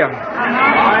that clear.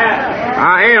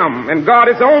 I am. And God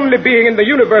is the only being in the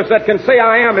universe that can say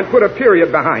I am and put a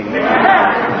period behind it.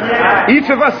 Each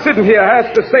of us sitting here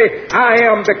has to say, I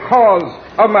am because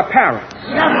of my parents.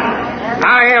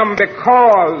 I am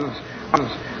because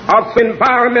of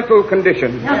environmental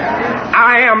conditions.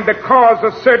 I am because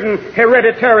of certain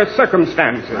hereditary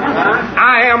circumstances.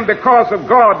 I am because of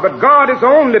God, but God is the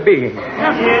only being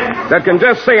that can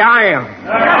just say I am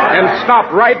and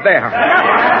stop right there.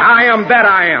 I am that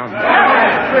I am.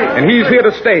 And he's here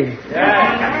to stay.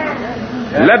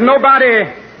 Let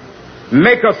nobody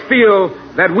make us feel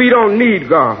that we don't need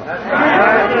God.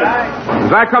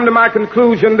 As I come to my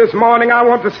conclusion this morning, I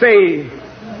want to say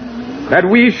that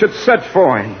we should search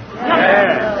for him.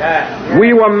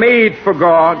 We were made for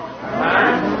God,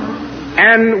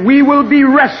 and we will be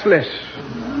restless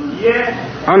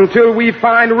until we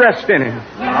find rest in him.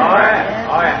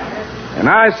 And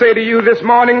I say to you this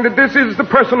morning that this is the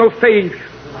personal faith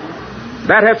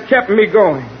that has kept me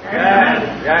going.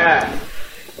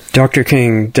 Dr.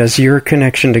 King, does your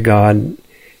connection to God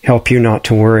help you not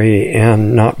to worry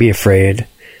and not be afraid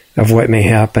of what may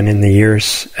happen in the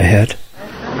years ahead?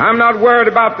 I'm not worried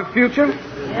about the future.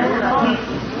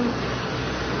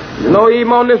 You know,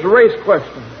 even on this race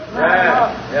question,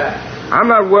 I'm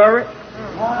not worried.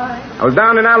 I was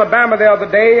down in Alabama the other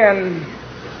day, and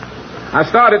I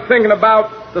started thinking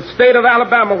about the state of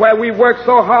Alabama where we worked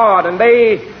so hard, and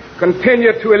they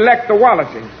continue to elect the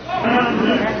Wallaces.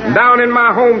 Down in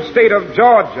my home state of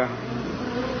Georgia,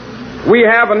 we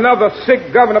have another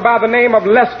sick governor by the name of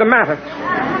Lester Maddox.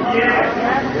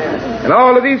 And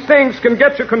all of these things can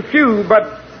get you confused,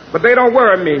 but they don't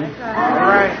worry me.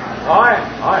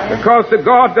 Because the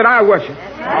God that I worship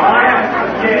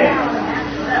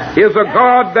is a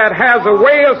God that has a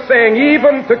way of saying,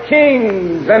 even to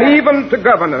kings and even to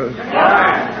governors,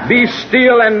 be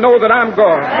still and know that I'm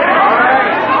God.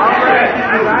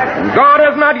 God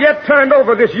has not yet turned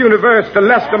over this universe to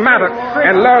Lester Maddox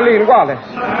and Lurleen Wallace.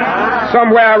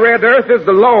 Somewhere I read the earth is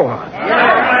the Lord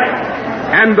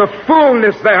and the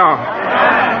fullness thereof.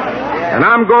 And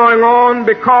I'm going on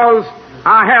because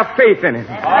I have faith in it.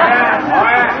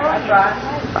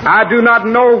 I do not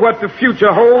know what the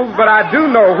future holds, but I do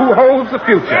know who holds the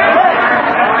future.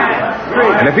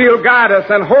 And if He'll guide us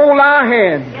and hold our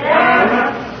hand,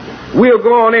 we'll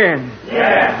go on in.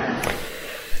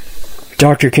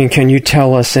 Dr. King, can you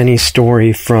tell us any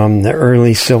story from the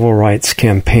early civil rights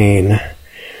campaign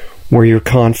where your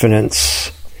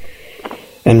confidence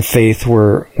and faith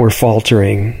were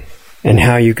faltering and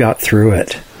how you got through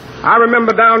it? I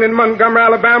remember down in Montgomery,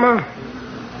 Alabama,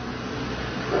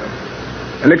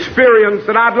 an experience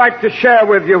that I'd like to share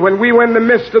with you when we were in the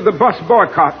midst of the bus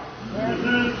boycott.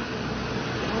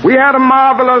 We had a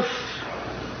marvelous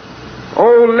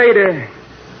old lady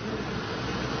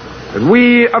that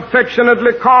we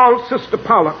affectionately called Sister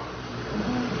Pollock.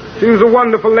 She was a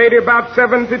wonderful lady, about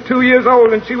 72 years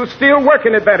old, and she was still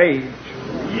working at that age.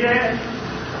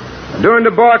 During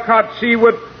the boycott, she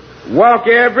would walk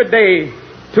every day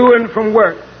to and from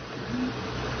work.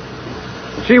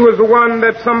 She was the one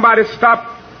that somebody stopped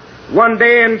one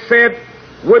day and said,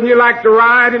 "Wouldn't you like to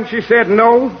ride?" And she said,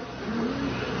 "No."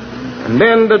 And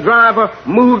then the driver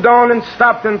moved on and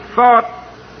stopped and thought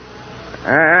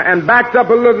and backed up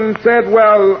a little and said,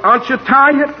 "Well, aren't you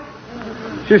tired?"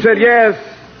 She said, "Yes,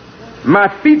 my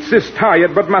feet's is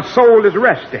tired, but my soul is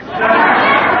rested." She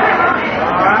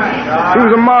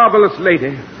was a marvelous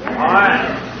lady.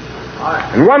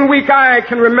 And one week I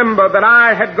can remember that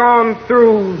I had gone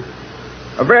through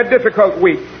a very difficult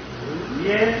week.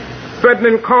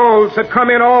 Threatening calls had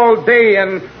come in all day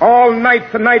and all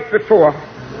night the night before.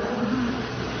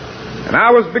 And I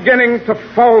was beginning to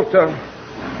falter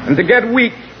and to get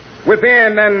weak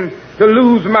within and to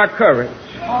lose my courage.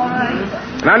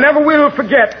 And I never will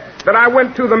forget that I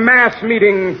went to the mass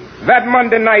meeting that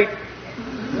Monday night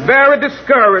very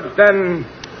discouraged and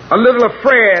a little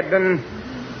afraid and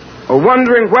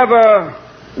wondering whether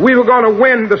we were going to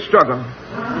win the struggle.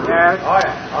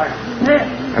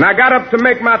 And I got up to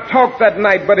make my talk that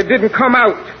night, but it didn't come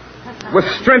out with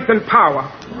strength and power.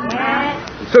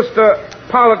 Sister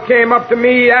Pollard came up to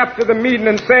me after the meeting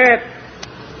and said,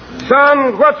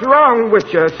 "Son, what's wrong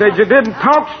with you?" I said, "You didn't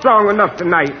talk strong enough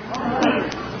tonight."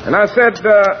 And I said,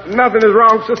 "Nothing is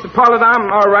wrong, Sister Pollard. I'm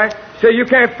all right." She said, "You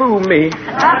can't fool me."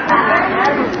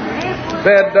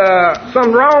 Said,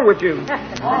 "Something wrong with you."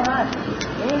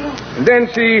 And then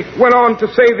she went on to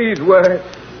say these words,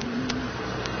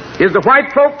 "Is the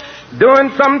white folks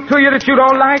doing something to you that you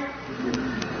don't like?"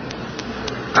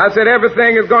 I said,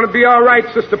 "Everything is going to be all right,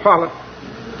 Sister Pollard."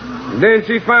 And then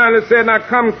she finally said, "Now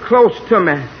come close to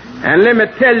me and let me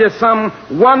tell you something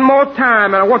one more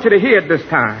time, and I want you to hear it this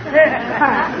time."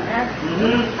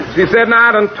 She said, "Now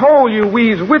I done told you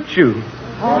we's with you."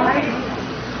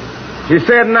 She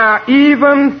said, "Now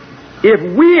even if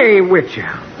we ain't with you,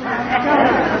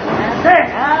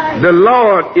 the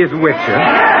Lord is with you."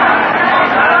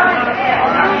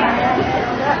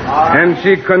 And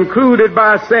she concluded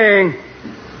by saying,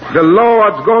 "The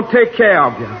Lord's going to take care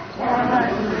of you."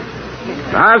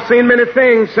 I've seen many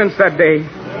things since that day.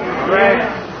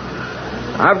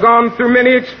 I've gone through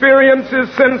many experiences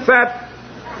since that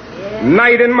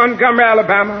night in Montgomery,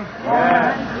 Alabama.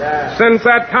 Since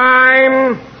that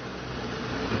time,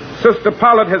 Sister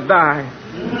Pollard has died.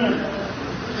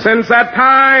 Since that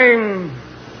time,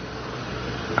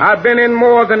 I've been in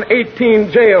more than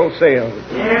 18 jail cells.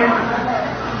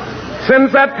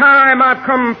 Since that time, I've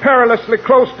come perilously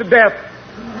close to death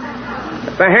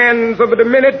at the hands of a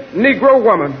demented Negro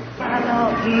woman.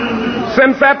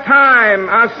 Since that time,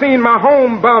 I've seen my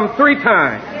home bombed 3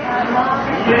 times.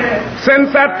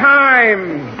 Since that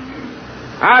time,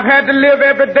 I've had to live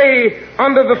every day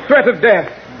under the threat of death.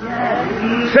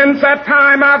 Since that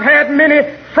time, I've had many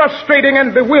frustrating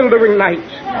and bewildering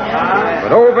nights.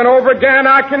 But over and over again,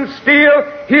 I can still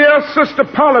hear Sister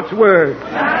Pollard's words.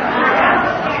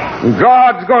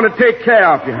 God's going to take care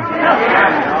of you.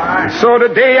 So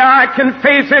today I can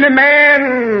face any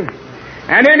man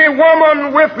and any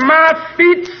woman with my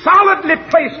feet solidly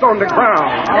placed on the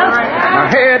ground, my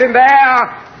head in the air,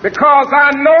 because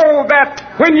I know that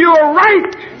when you are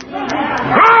right,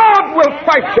 God will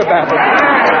fight your battle.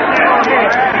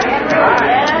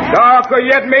 Darker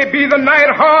yet may be the night,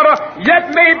 harder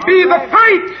yet may be the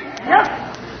fight.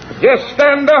 Just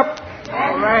stand up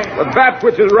but that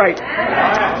which is right.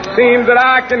 Seems that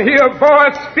I can hear a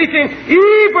voice speaking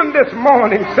even this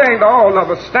morning saying to all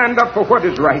of us, stand up for what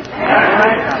is right.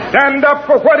 Stand up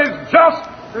for what is just.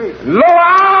 Lo,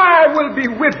 I will be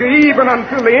with you even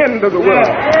until the end of the world.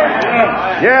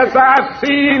 Yes, I've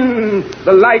seen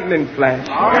the lightning flash.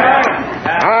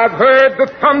 I've heard the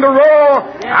thunder roar.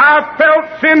 I've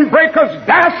felt sin breakers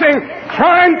dashing,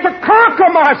 trying to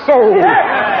conquer my soul.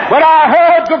 But I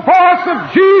heard the voice of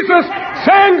Jesus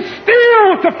saying still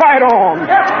to fight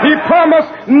on. He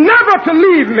promised never to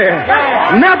leave me.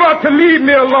 Never to leave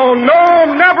me alone. No,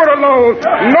 never alone.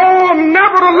 No,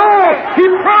 never alone. He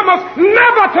promised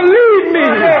never to leave me.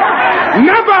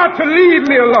 Never to leave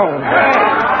me alone.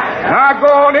 I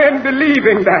go on in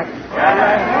believing that.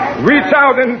 Reach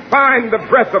out and find the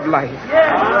breath of life.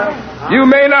 You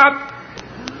may not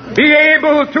be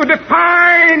able to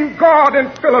define God in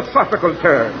philosophical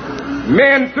terms.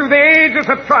 Men through the ages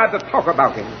have tried to talk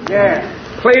about him.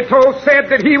 Plato said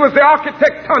that he was the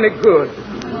architectonic good.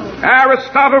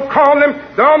 Aristotle called him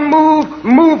the unmoved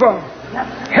mover.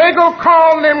 Hegel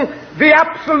called him the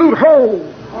absolute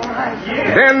whole.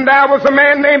 Then there was a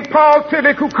man named Paul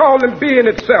Tillich who called him being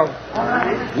itself.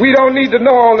 We don't need to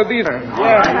know all of these.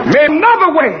 Maybe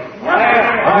another way.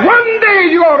 One day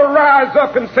you ought to rise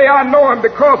up and say, I know him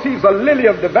because he's a lily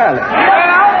of the valley.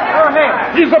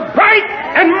 He's a bright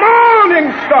and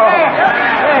morning star.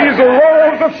 He's a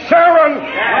rose of Sharon.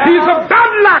 He's a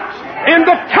badlax in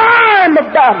the time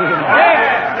of battle.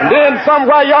 And then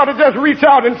somewhere you ought to just reach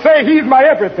out and say, he's my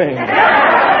everything.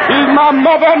 He's my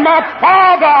mother and my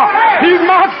father. He's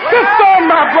my sister and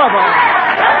my brother.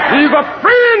 He's a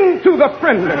friend to the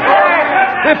friendless.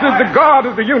 This is the God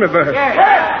of the universe.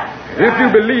 If you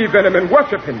believe in him and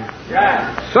worship him,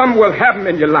 some will have him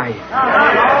in your life.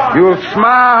 You'll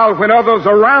smile when others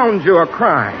around you are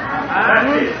crying.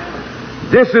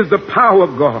 This is the power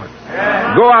of God.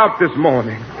 Go out this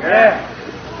morning.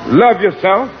 Love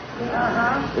yourself.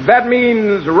 That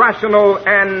means rational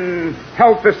and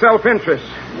healthy self-interest.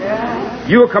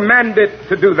 You are commanded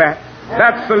to do that.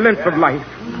 That's the length of life.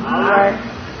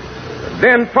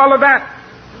 Then follow that.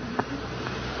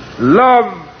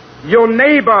 Love your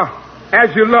neighbor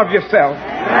as you love yourself.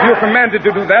 You're commanded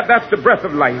to do that. That's the breath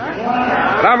of life.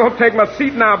 But I'm going to take my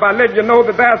seat now by letting you know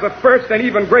that there's a first and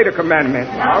even greater commandment.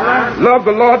 Love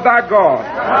the Lord thy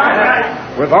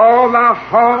God with all thy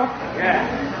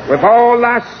heart, with all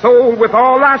thy soul, with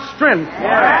all thy strength.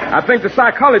 I think the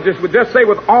psychologist would just say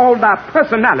with all thy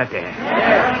personality.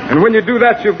 And when you do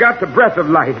that, you've got the breath of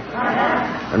life.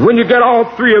 And when you get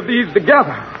all three of these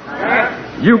together,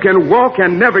 you can walk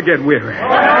and never get weary.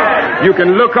 You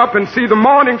can look up and see the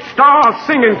morning stars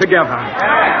singing together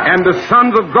and the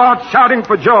sons of God shouting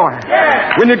for joy.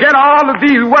 When you get all of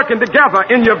these working together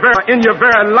in your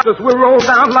very life, will roll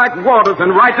down like waters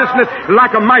and righteousness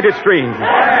like a mighty stream.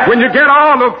 When you get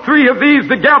all of three of these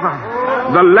together,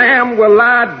 the lamb will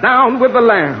lie down with the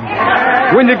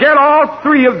lamb. When you get all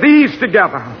three of these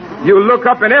together, you look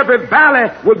up and every valley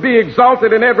will be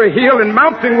exalted and every hill and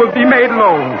mountain will be made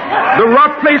low. The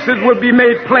rough places will be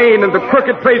made plain and the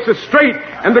crooked places straight,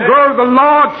 and the glory of the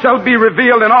Lord shall be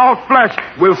revealed and all flesh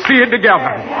will see it together.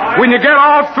 When you get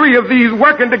all three of these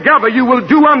working together, you will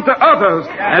do unto others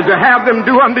as you have them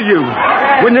do unto you.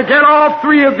 When you get all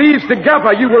three of these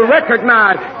together, you will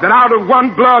recognize that out of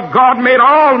one blood God made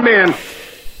all men.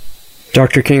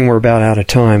 Dr. King, we're about out of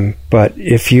time, but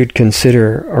if you'd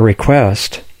consider a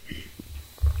request,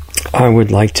 I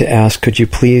would like to ask, could you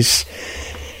please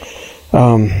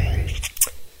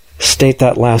state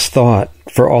that last thought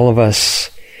for all of us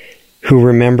who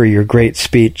remember your great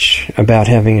speech about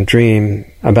having a dream,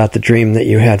 about the dream that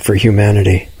you had for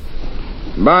humanity?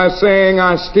 By saying,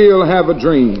 I still have a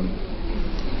dream.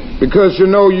 Because you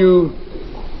know you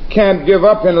can't give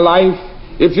up in life.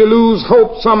 If you lose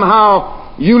hope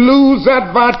somehow, you lose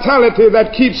that vitality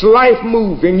that keeps life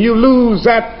moving. You lose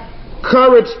that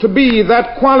courage to be,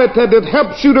 that quality that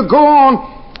helps you to go on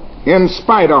in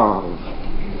spite of.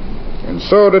 And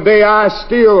so today I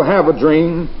still have a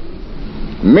dream.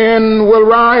 Men will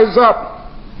rise up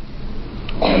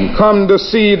and come to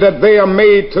see that they are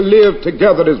made to live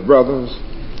together as brothers.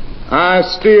 I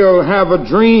still have a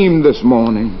dream this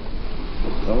morning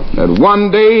that one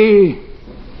day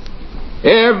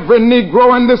every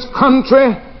Negro in this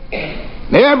country,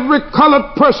 every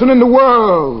colored person in the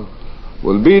world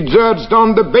will be judged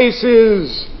on the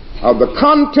basis of the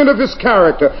content of his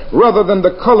character rather than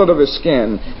the color of his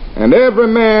skin. And every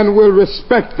man will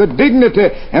respect the dignity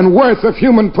and worth of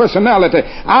human personality.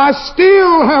 I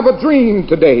still have a dream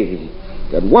today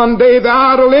that one day the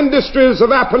idle industries of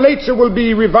Appalachia will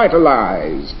be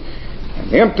revitalized,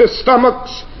 and empty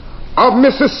stomachs of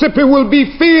Mississippi will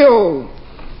be filled,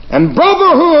 and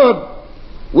brotherhood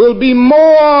will be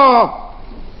more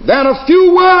than a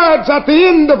few words at the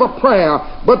end of a prayer,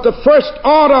 but the first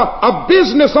order of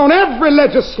business on every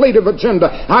legislative agenda.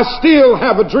 I still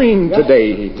have a dream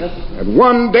today that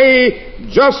one day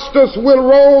justice will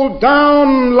roll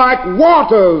down like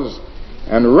waters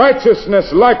and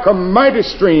righteousness like a mighty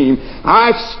stream.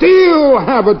 I still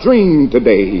have a dream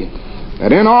today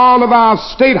that in all of our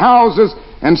state houses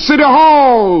and city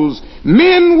halls,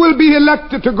 men will be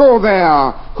elected to go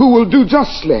there who will do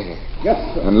justly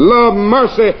and love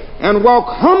mercy and walk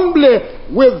humbly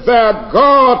with their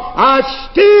God. I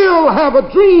still have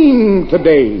a dream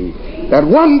today that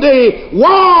one day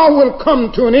war will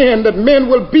come to an end, that men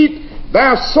will beat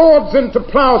their swords into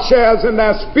plowshares and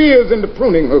their spears into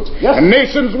pruning hooks. And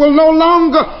nations will no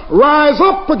longer rise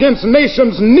up against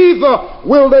nations, neither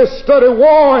will they study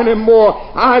war anymore.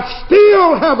 I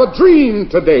still have a dream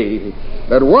today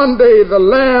that one day the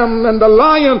lamb and the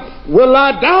lion will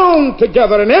lie down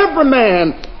together, and every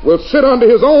man will sit under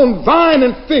his own vine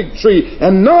and fig tree,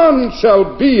 and none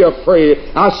shall be afraid.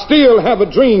 I still have a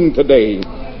dream today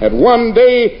that one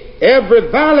day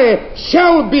every valley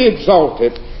shall be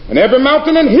exalted, and every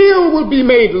mountain and hill will be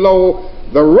made low.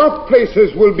 The rough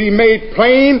places will be made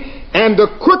plain, and the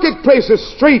crooked places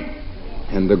straight.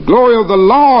 And the glory of the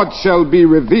Lord shall be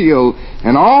revealed,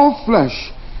 and all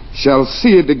flesh shall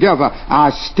see it together. I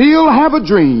still have a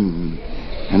dream.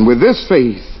 And with this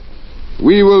faith,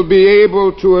 we will be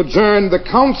able to adjourn the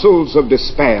councils of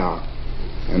despair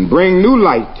and bring new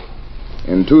light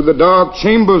into the dark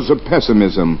chambers of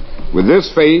pessimism. With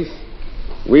this faith,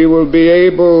 we will be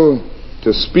able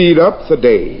to speed up the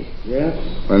day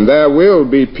when there will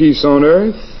be peace on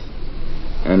earth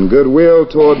and goodwill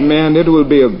toward men. It will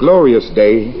be a glorious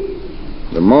day.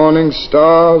 The morning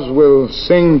stars will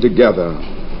sing together,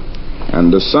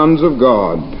 and the sons of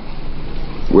God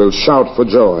will shout for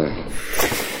joy.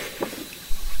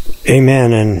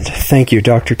 Amen, and thank you,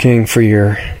 Dr. King, for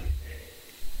your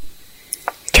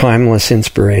timeless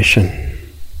inspiration.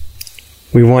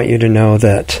 We want you to know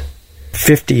that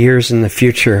 50 years in the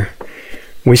future,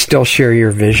 we still share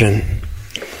your vision.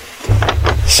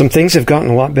 Some things have gotten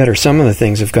a lot better. Some of the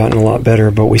things have gotten a lot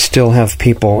better, but we still have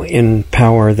people in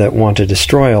power that want to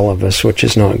destroy all of us, which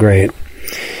is not great.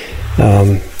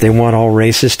 They want all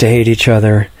races to hate each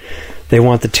other. They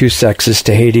want the two sexes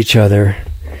to hate each other.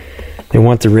 They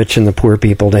want the rich and the poor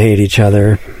people to hate each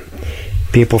other.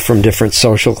 People from different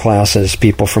social classes,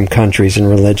 people from countries and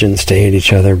religions to hate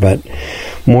each other. But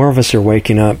more of us are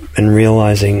waking up and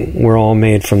realizing we're all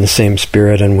made from the same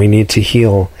spirit, and we need to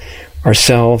heal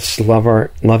ourselves,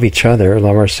 love each other,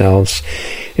 love ourselves,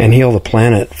 and heal the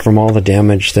planet from all the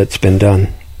damage that's been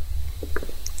done.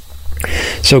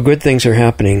 So good things are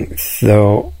happening,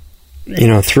 though,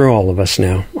 through all of us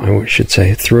now, I should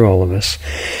say, through all of us.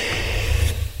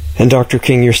 And Dr.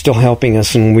 King, you're still helping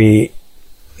us, and we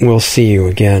will see you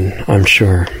again, I'm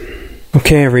sure.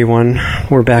 Okay, everyone,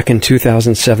 we're back in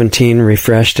 2017,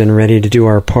 refreshed and ready to do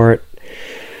our part,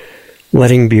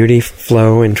 letting beauty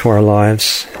flow into our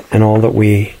lives and all that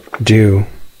we do,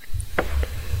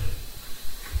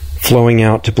 flowing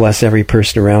out to bless every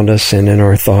person around us and in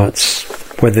our thoughts,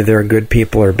 whether they're good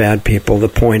people or bad people. The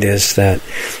point is that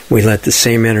we let the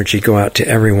same energy go out to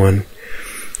everyone.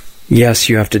 Yes,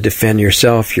 you have to defend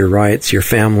yourself, your rights, your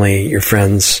family, your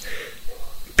friends,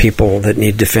 people that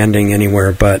need defending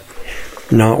anywhere, but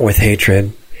not with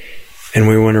hatred. And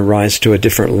we want to rise to a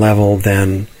different level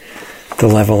than the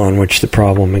level on which the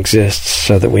problem exists,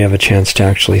 so that we have a chance to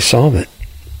actually solve it.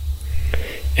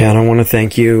 And I want to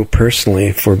thank you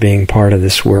personally for being part of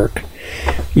this work.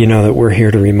 You know that we're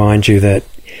here to remind you that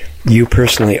you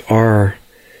personally are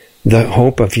the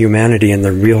hope of humanity in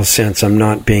the real sense. I'm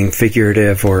not being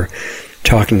figurative or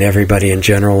talking to everybody in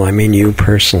general. I mean you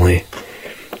personally.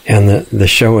 And the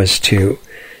show is to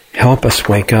help us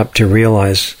wake up to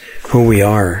realize who we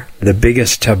are. The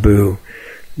biggest taboo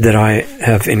that I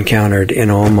have encountered in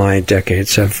all my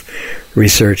decades of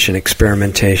research and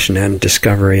experimentation and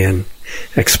discovery and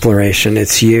exploration.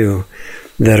 It's you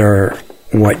that are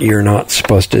what you're not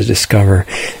supposed to discover.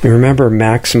 And remember,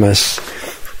 Maximus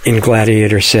in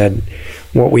Gladiator said,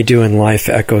 what we do in life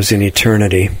echoes in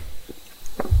eternity.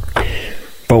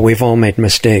 But we've all made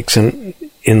mistakes in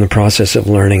the process of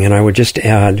learning. And I would just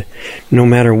add, no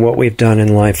matter what we've done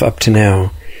in life up to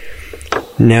now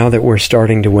that we're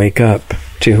starting to wake up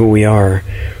to who we are,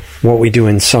 what we do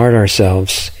inside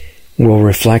ourselves will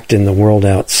reflect in the world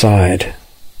outside.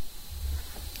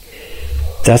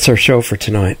 That's our show for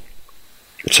tonight.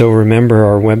 So remember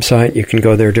our website. You can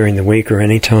go there during the week or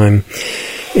any time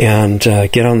and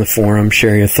get on the forum,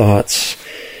 share your thoughts,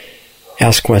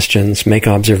 ask questions, make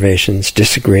observations,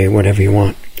 disagree, whatever you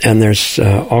want. And there's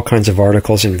all kinds of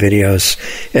articles and videos,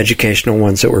 educational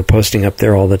ones that we're posting up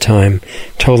there all the time,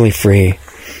 totally free.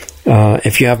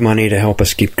 If you have money to help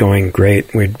us keep going,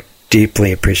 great. We'd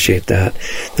deeply appreciate that.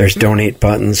 There's donate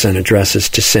buttons and addresses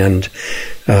to send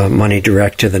money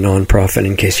direct to the nonprofit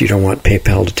in case you don't want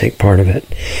PayPal to take part of it.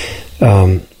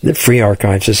 The free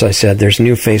archives, as I said, there's a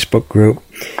new Facebook group.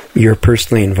 You're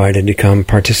personally invited to come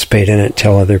participate in it,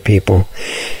 tell other people.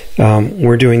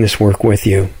 We're doing this work with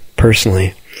you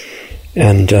personally.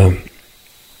 And,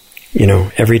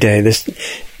 every day, this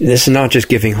is not just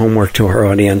giving homework to our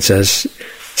audience, as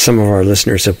some of our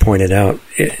listeners have pointed out.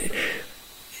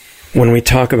 When we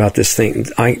talk about this thing,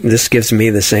 this gives me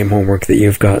the same homework that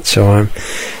you've got, so I'm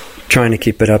trying to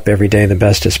keep it up every day the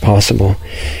best as possible.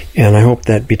 And I hope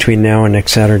that between now and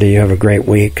next Saturday you have a great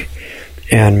week,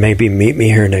 and maybe meet me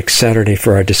here next Saturday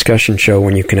for our discussion show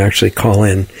when you can actually call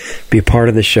in, be part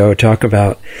of the show, talk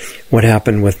about what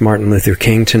happened with Martin Luther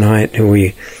King tonight, who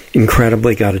we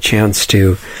incredibly got a chance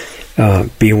to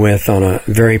be with on a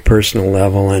very personal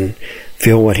level and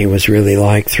feel what he was really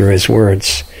like through his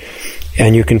words.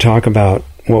 And you can talk about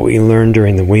what we learned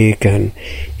during the week and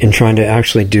in trying to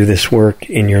actually do this work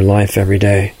in your life every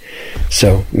day.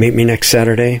 So meet me next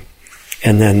Saturday,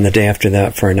 and then the day after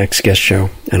that for our next guest show,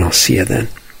 and I'll see you then.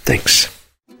 Thanks.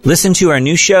 Listen to our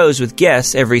new shows with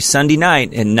guests every Sunday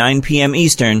night at 9 p.m.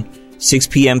 Eastern, 6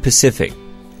 p.m. Pacific.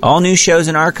 All new shows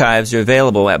and archives are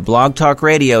available at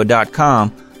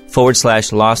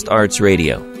blogtalkradio.com/Lost Arts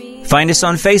Radio. Find us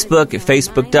on Facebook at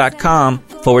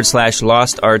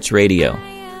facebook.com/Lost Arts Radio.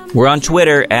 We're on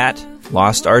Twitter at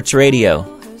Lost Arts Radio.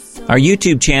 Our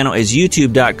YouTube channel is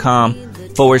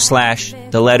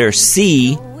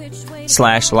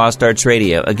youtube.com/C/Lost Arts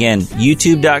Radio. Again,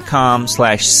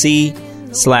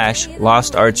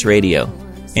 youtube.com/C/Lost Arts Radio.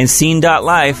 And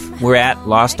scene.life, we're at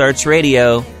Lost Arts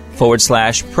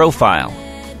Radio/profile.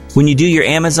 When you do your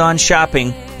Amazon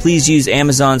shopping, please use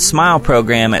Amazon's Smile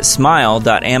program at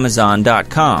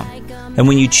smile.amazon.com. And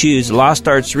when you choose Lost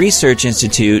Arts Research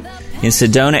Institute in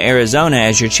Sedona, Arizona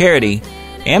as your charity,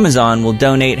 Amazon will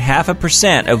donate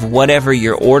 0.5% of whatever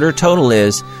your order total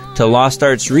is to Lost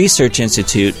Arts Research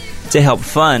Institute to help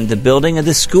fund the building of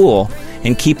the school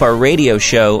and keep our radio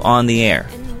show on the air.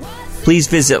 Please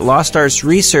visit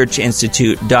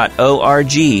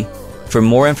lostartsresearchinstitute.org for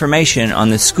more information on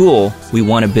the school we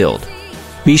want to build.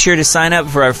 Be sure to sign up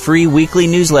for our free weekly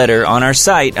newsletter on our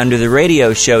site under the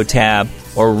Radio Show tab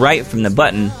or right from the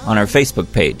button on our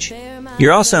Facebook page.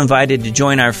 You're also invited to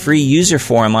join our free user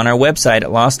forum on our website at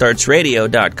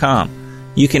lostartsradio.com.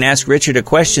 You can ask Richard a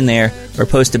question there or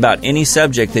post about any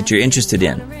subject that you're interested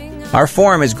in. Our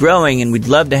forum is growing and we'd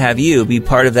love to have you be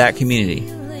part of that community.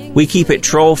 We keep it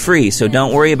troll-free, so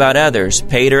don't worry about others,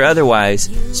 paid or otherwise,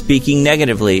 speaking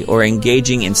negatively or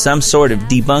engaging in some sort of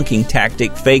debunking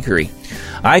tactic fakery.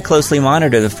 I closely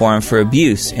monitor the forum for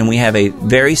abuse, and we have a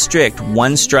very strict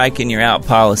one-strike-and-you're-out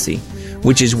policy,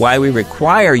 which is why we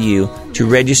require you to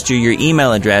register your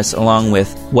email address along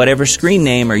with whatever screen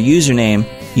name or username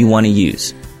you want to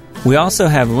use. We also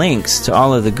have links to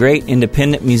all of the great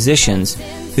independent musicians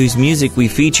whose music we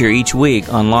feature each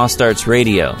week on Lost Arts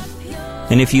Radio.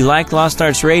 And if you like Lost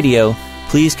Arts Radio,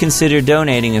 please consider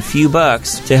donating a few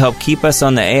bucks to help keep us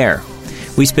on the air.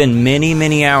 We spend many,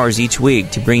 many hours each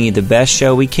week to bring you the best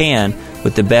show we can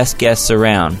with the best guests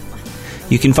around.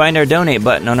 You can find our donate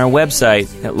button on our website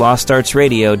at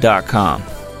lostartsradio.com.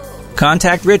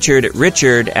 Contact Richard at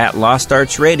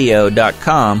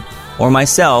richard@lostartsradio.com or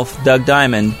myself, Doug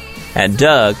Diamond, at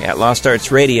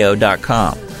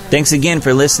doug@lostartsradio.com. Thanks again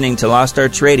for listening to Lost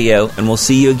Arts Radio, and we'll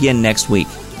see you again next week.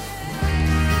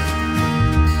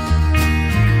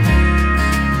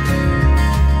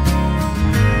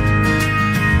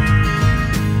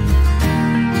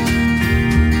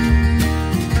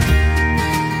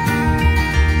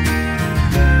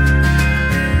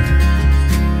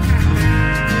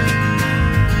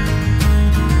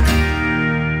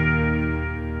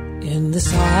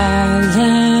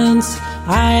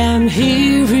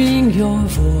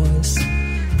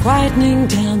 Quietening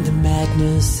down the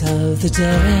madness of the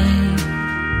day.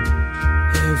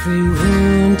 Every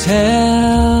wound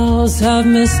tells of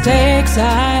mistakes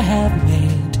I have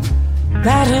made,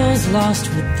 battles lost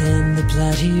within the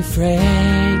bloody fray.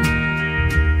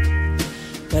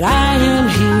 But I am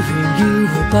hearing you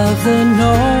above the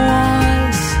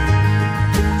noise.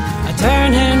 I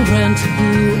turn and run to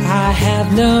you, I have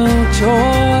no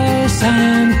choice.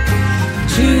 I'm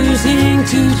choosing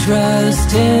to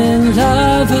trust in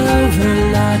love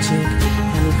over logic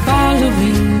and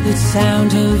following the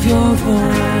sound of your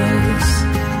voice.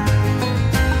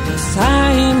 Yes,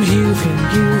 I am hearing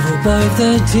above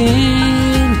the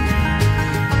din.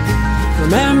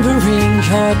 Remembering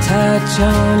your touch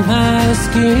on my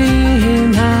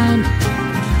skin, I'm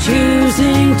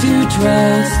choosing to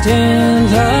trust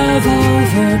in love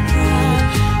over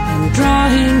pride, and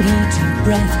drawing a deep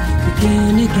breath,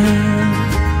 begin again.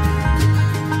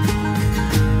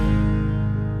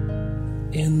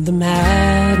 In the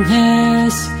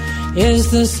madness is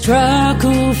the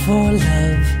struggle for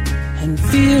love, and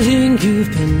feeling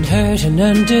you've been hurt and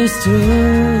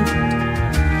understood.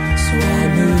 So I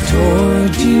move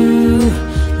toward you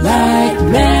like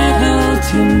metal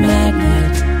to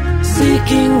magnet,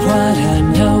 seeking what I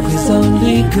know is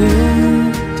only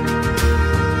good.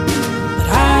 But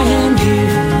I am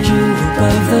hearing you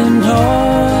above the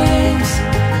noise.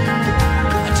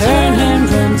 I turn and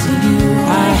run to you,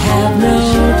 I have no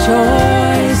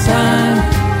choice. I'm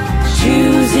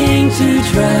choosing to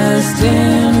trust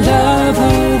in love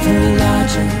over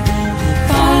logic,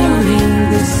 following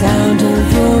the sound of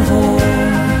your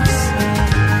voice.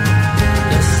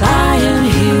 Yes, I am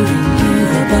hearing you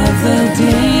above the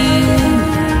din,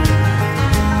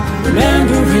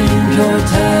 remembering your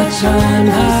touch on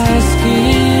my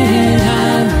skin.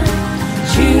 I'm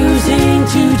choosing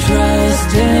to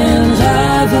trust in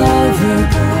love over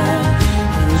pride,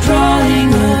 and drawing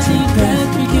a deep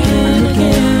breath, begin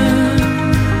again.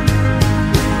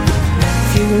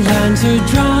 Few lines are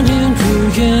drawn in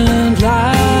brilliant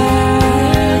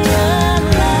light,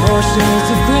 more shades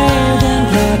of gray than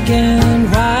black and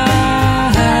white.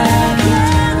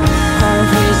 I'll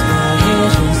raise my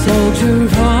head and soldier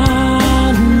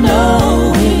on,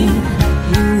 knowing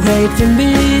you wait for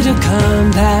me to come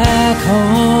back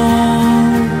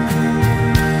home.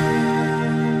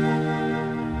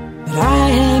 But I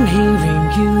am hearing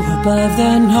you above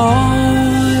the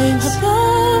noise.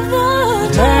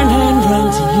 Turn and run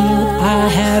to you, I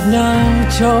have no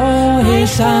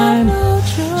choice. I'm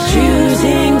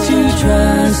choosing to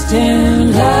trust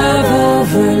in love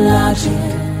over logic,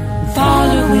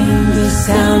 following the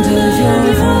sound of your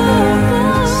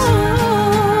voice.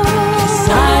 Yes,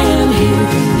 I am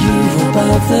hearing you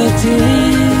above the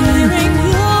din,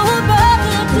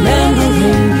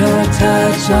 remembering your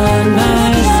touch on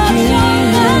my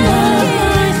skin. I'm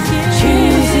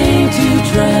choosing to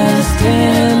trust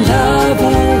in love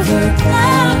over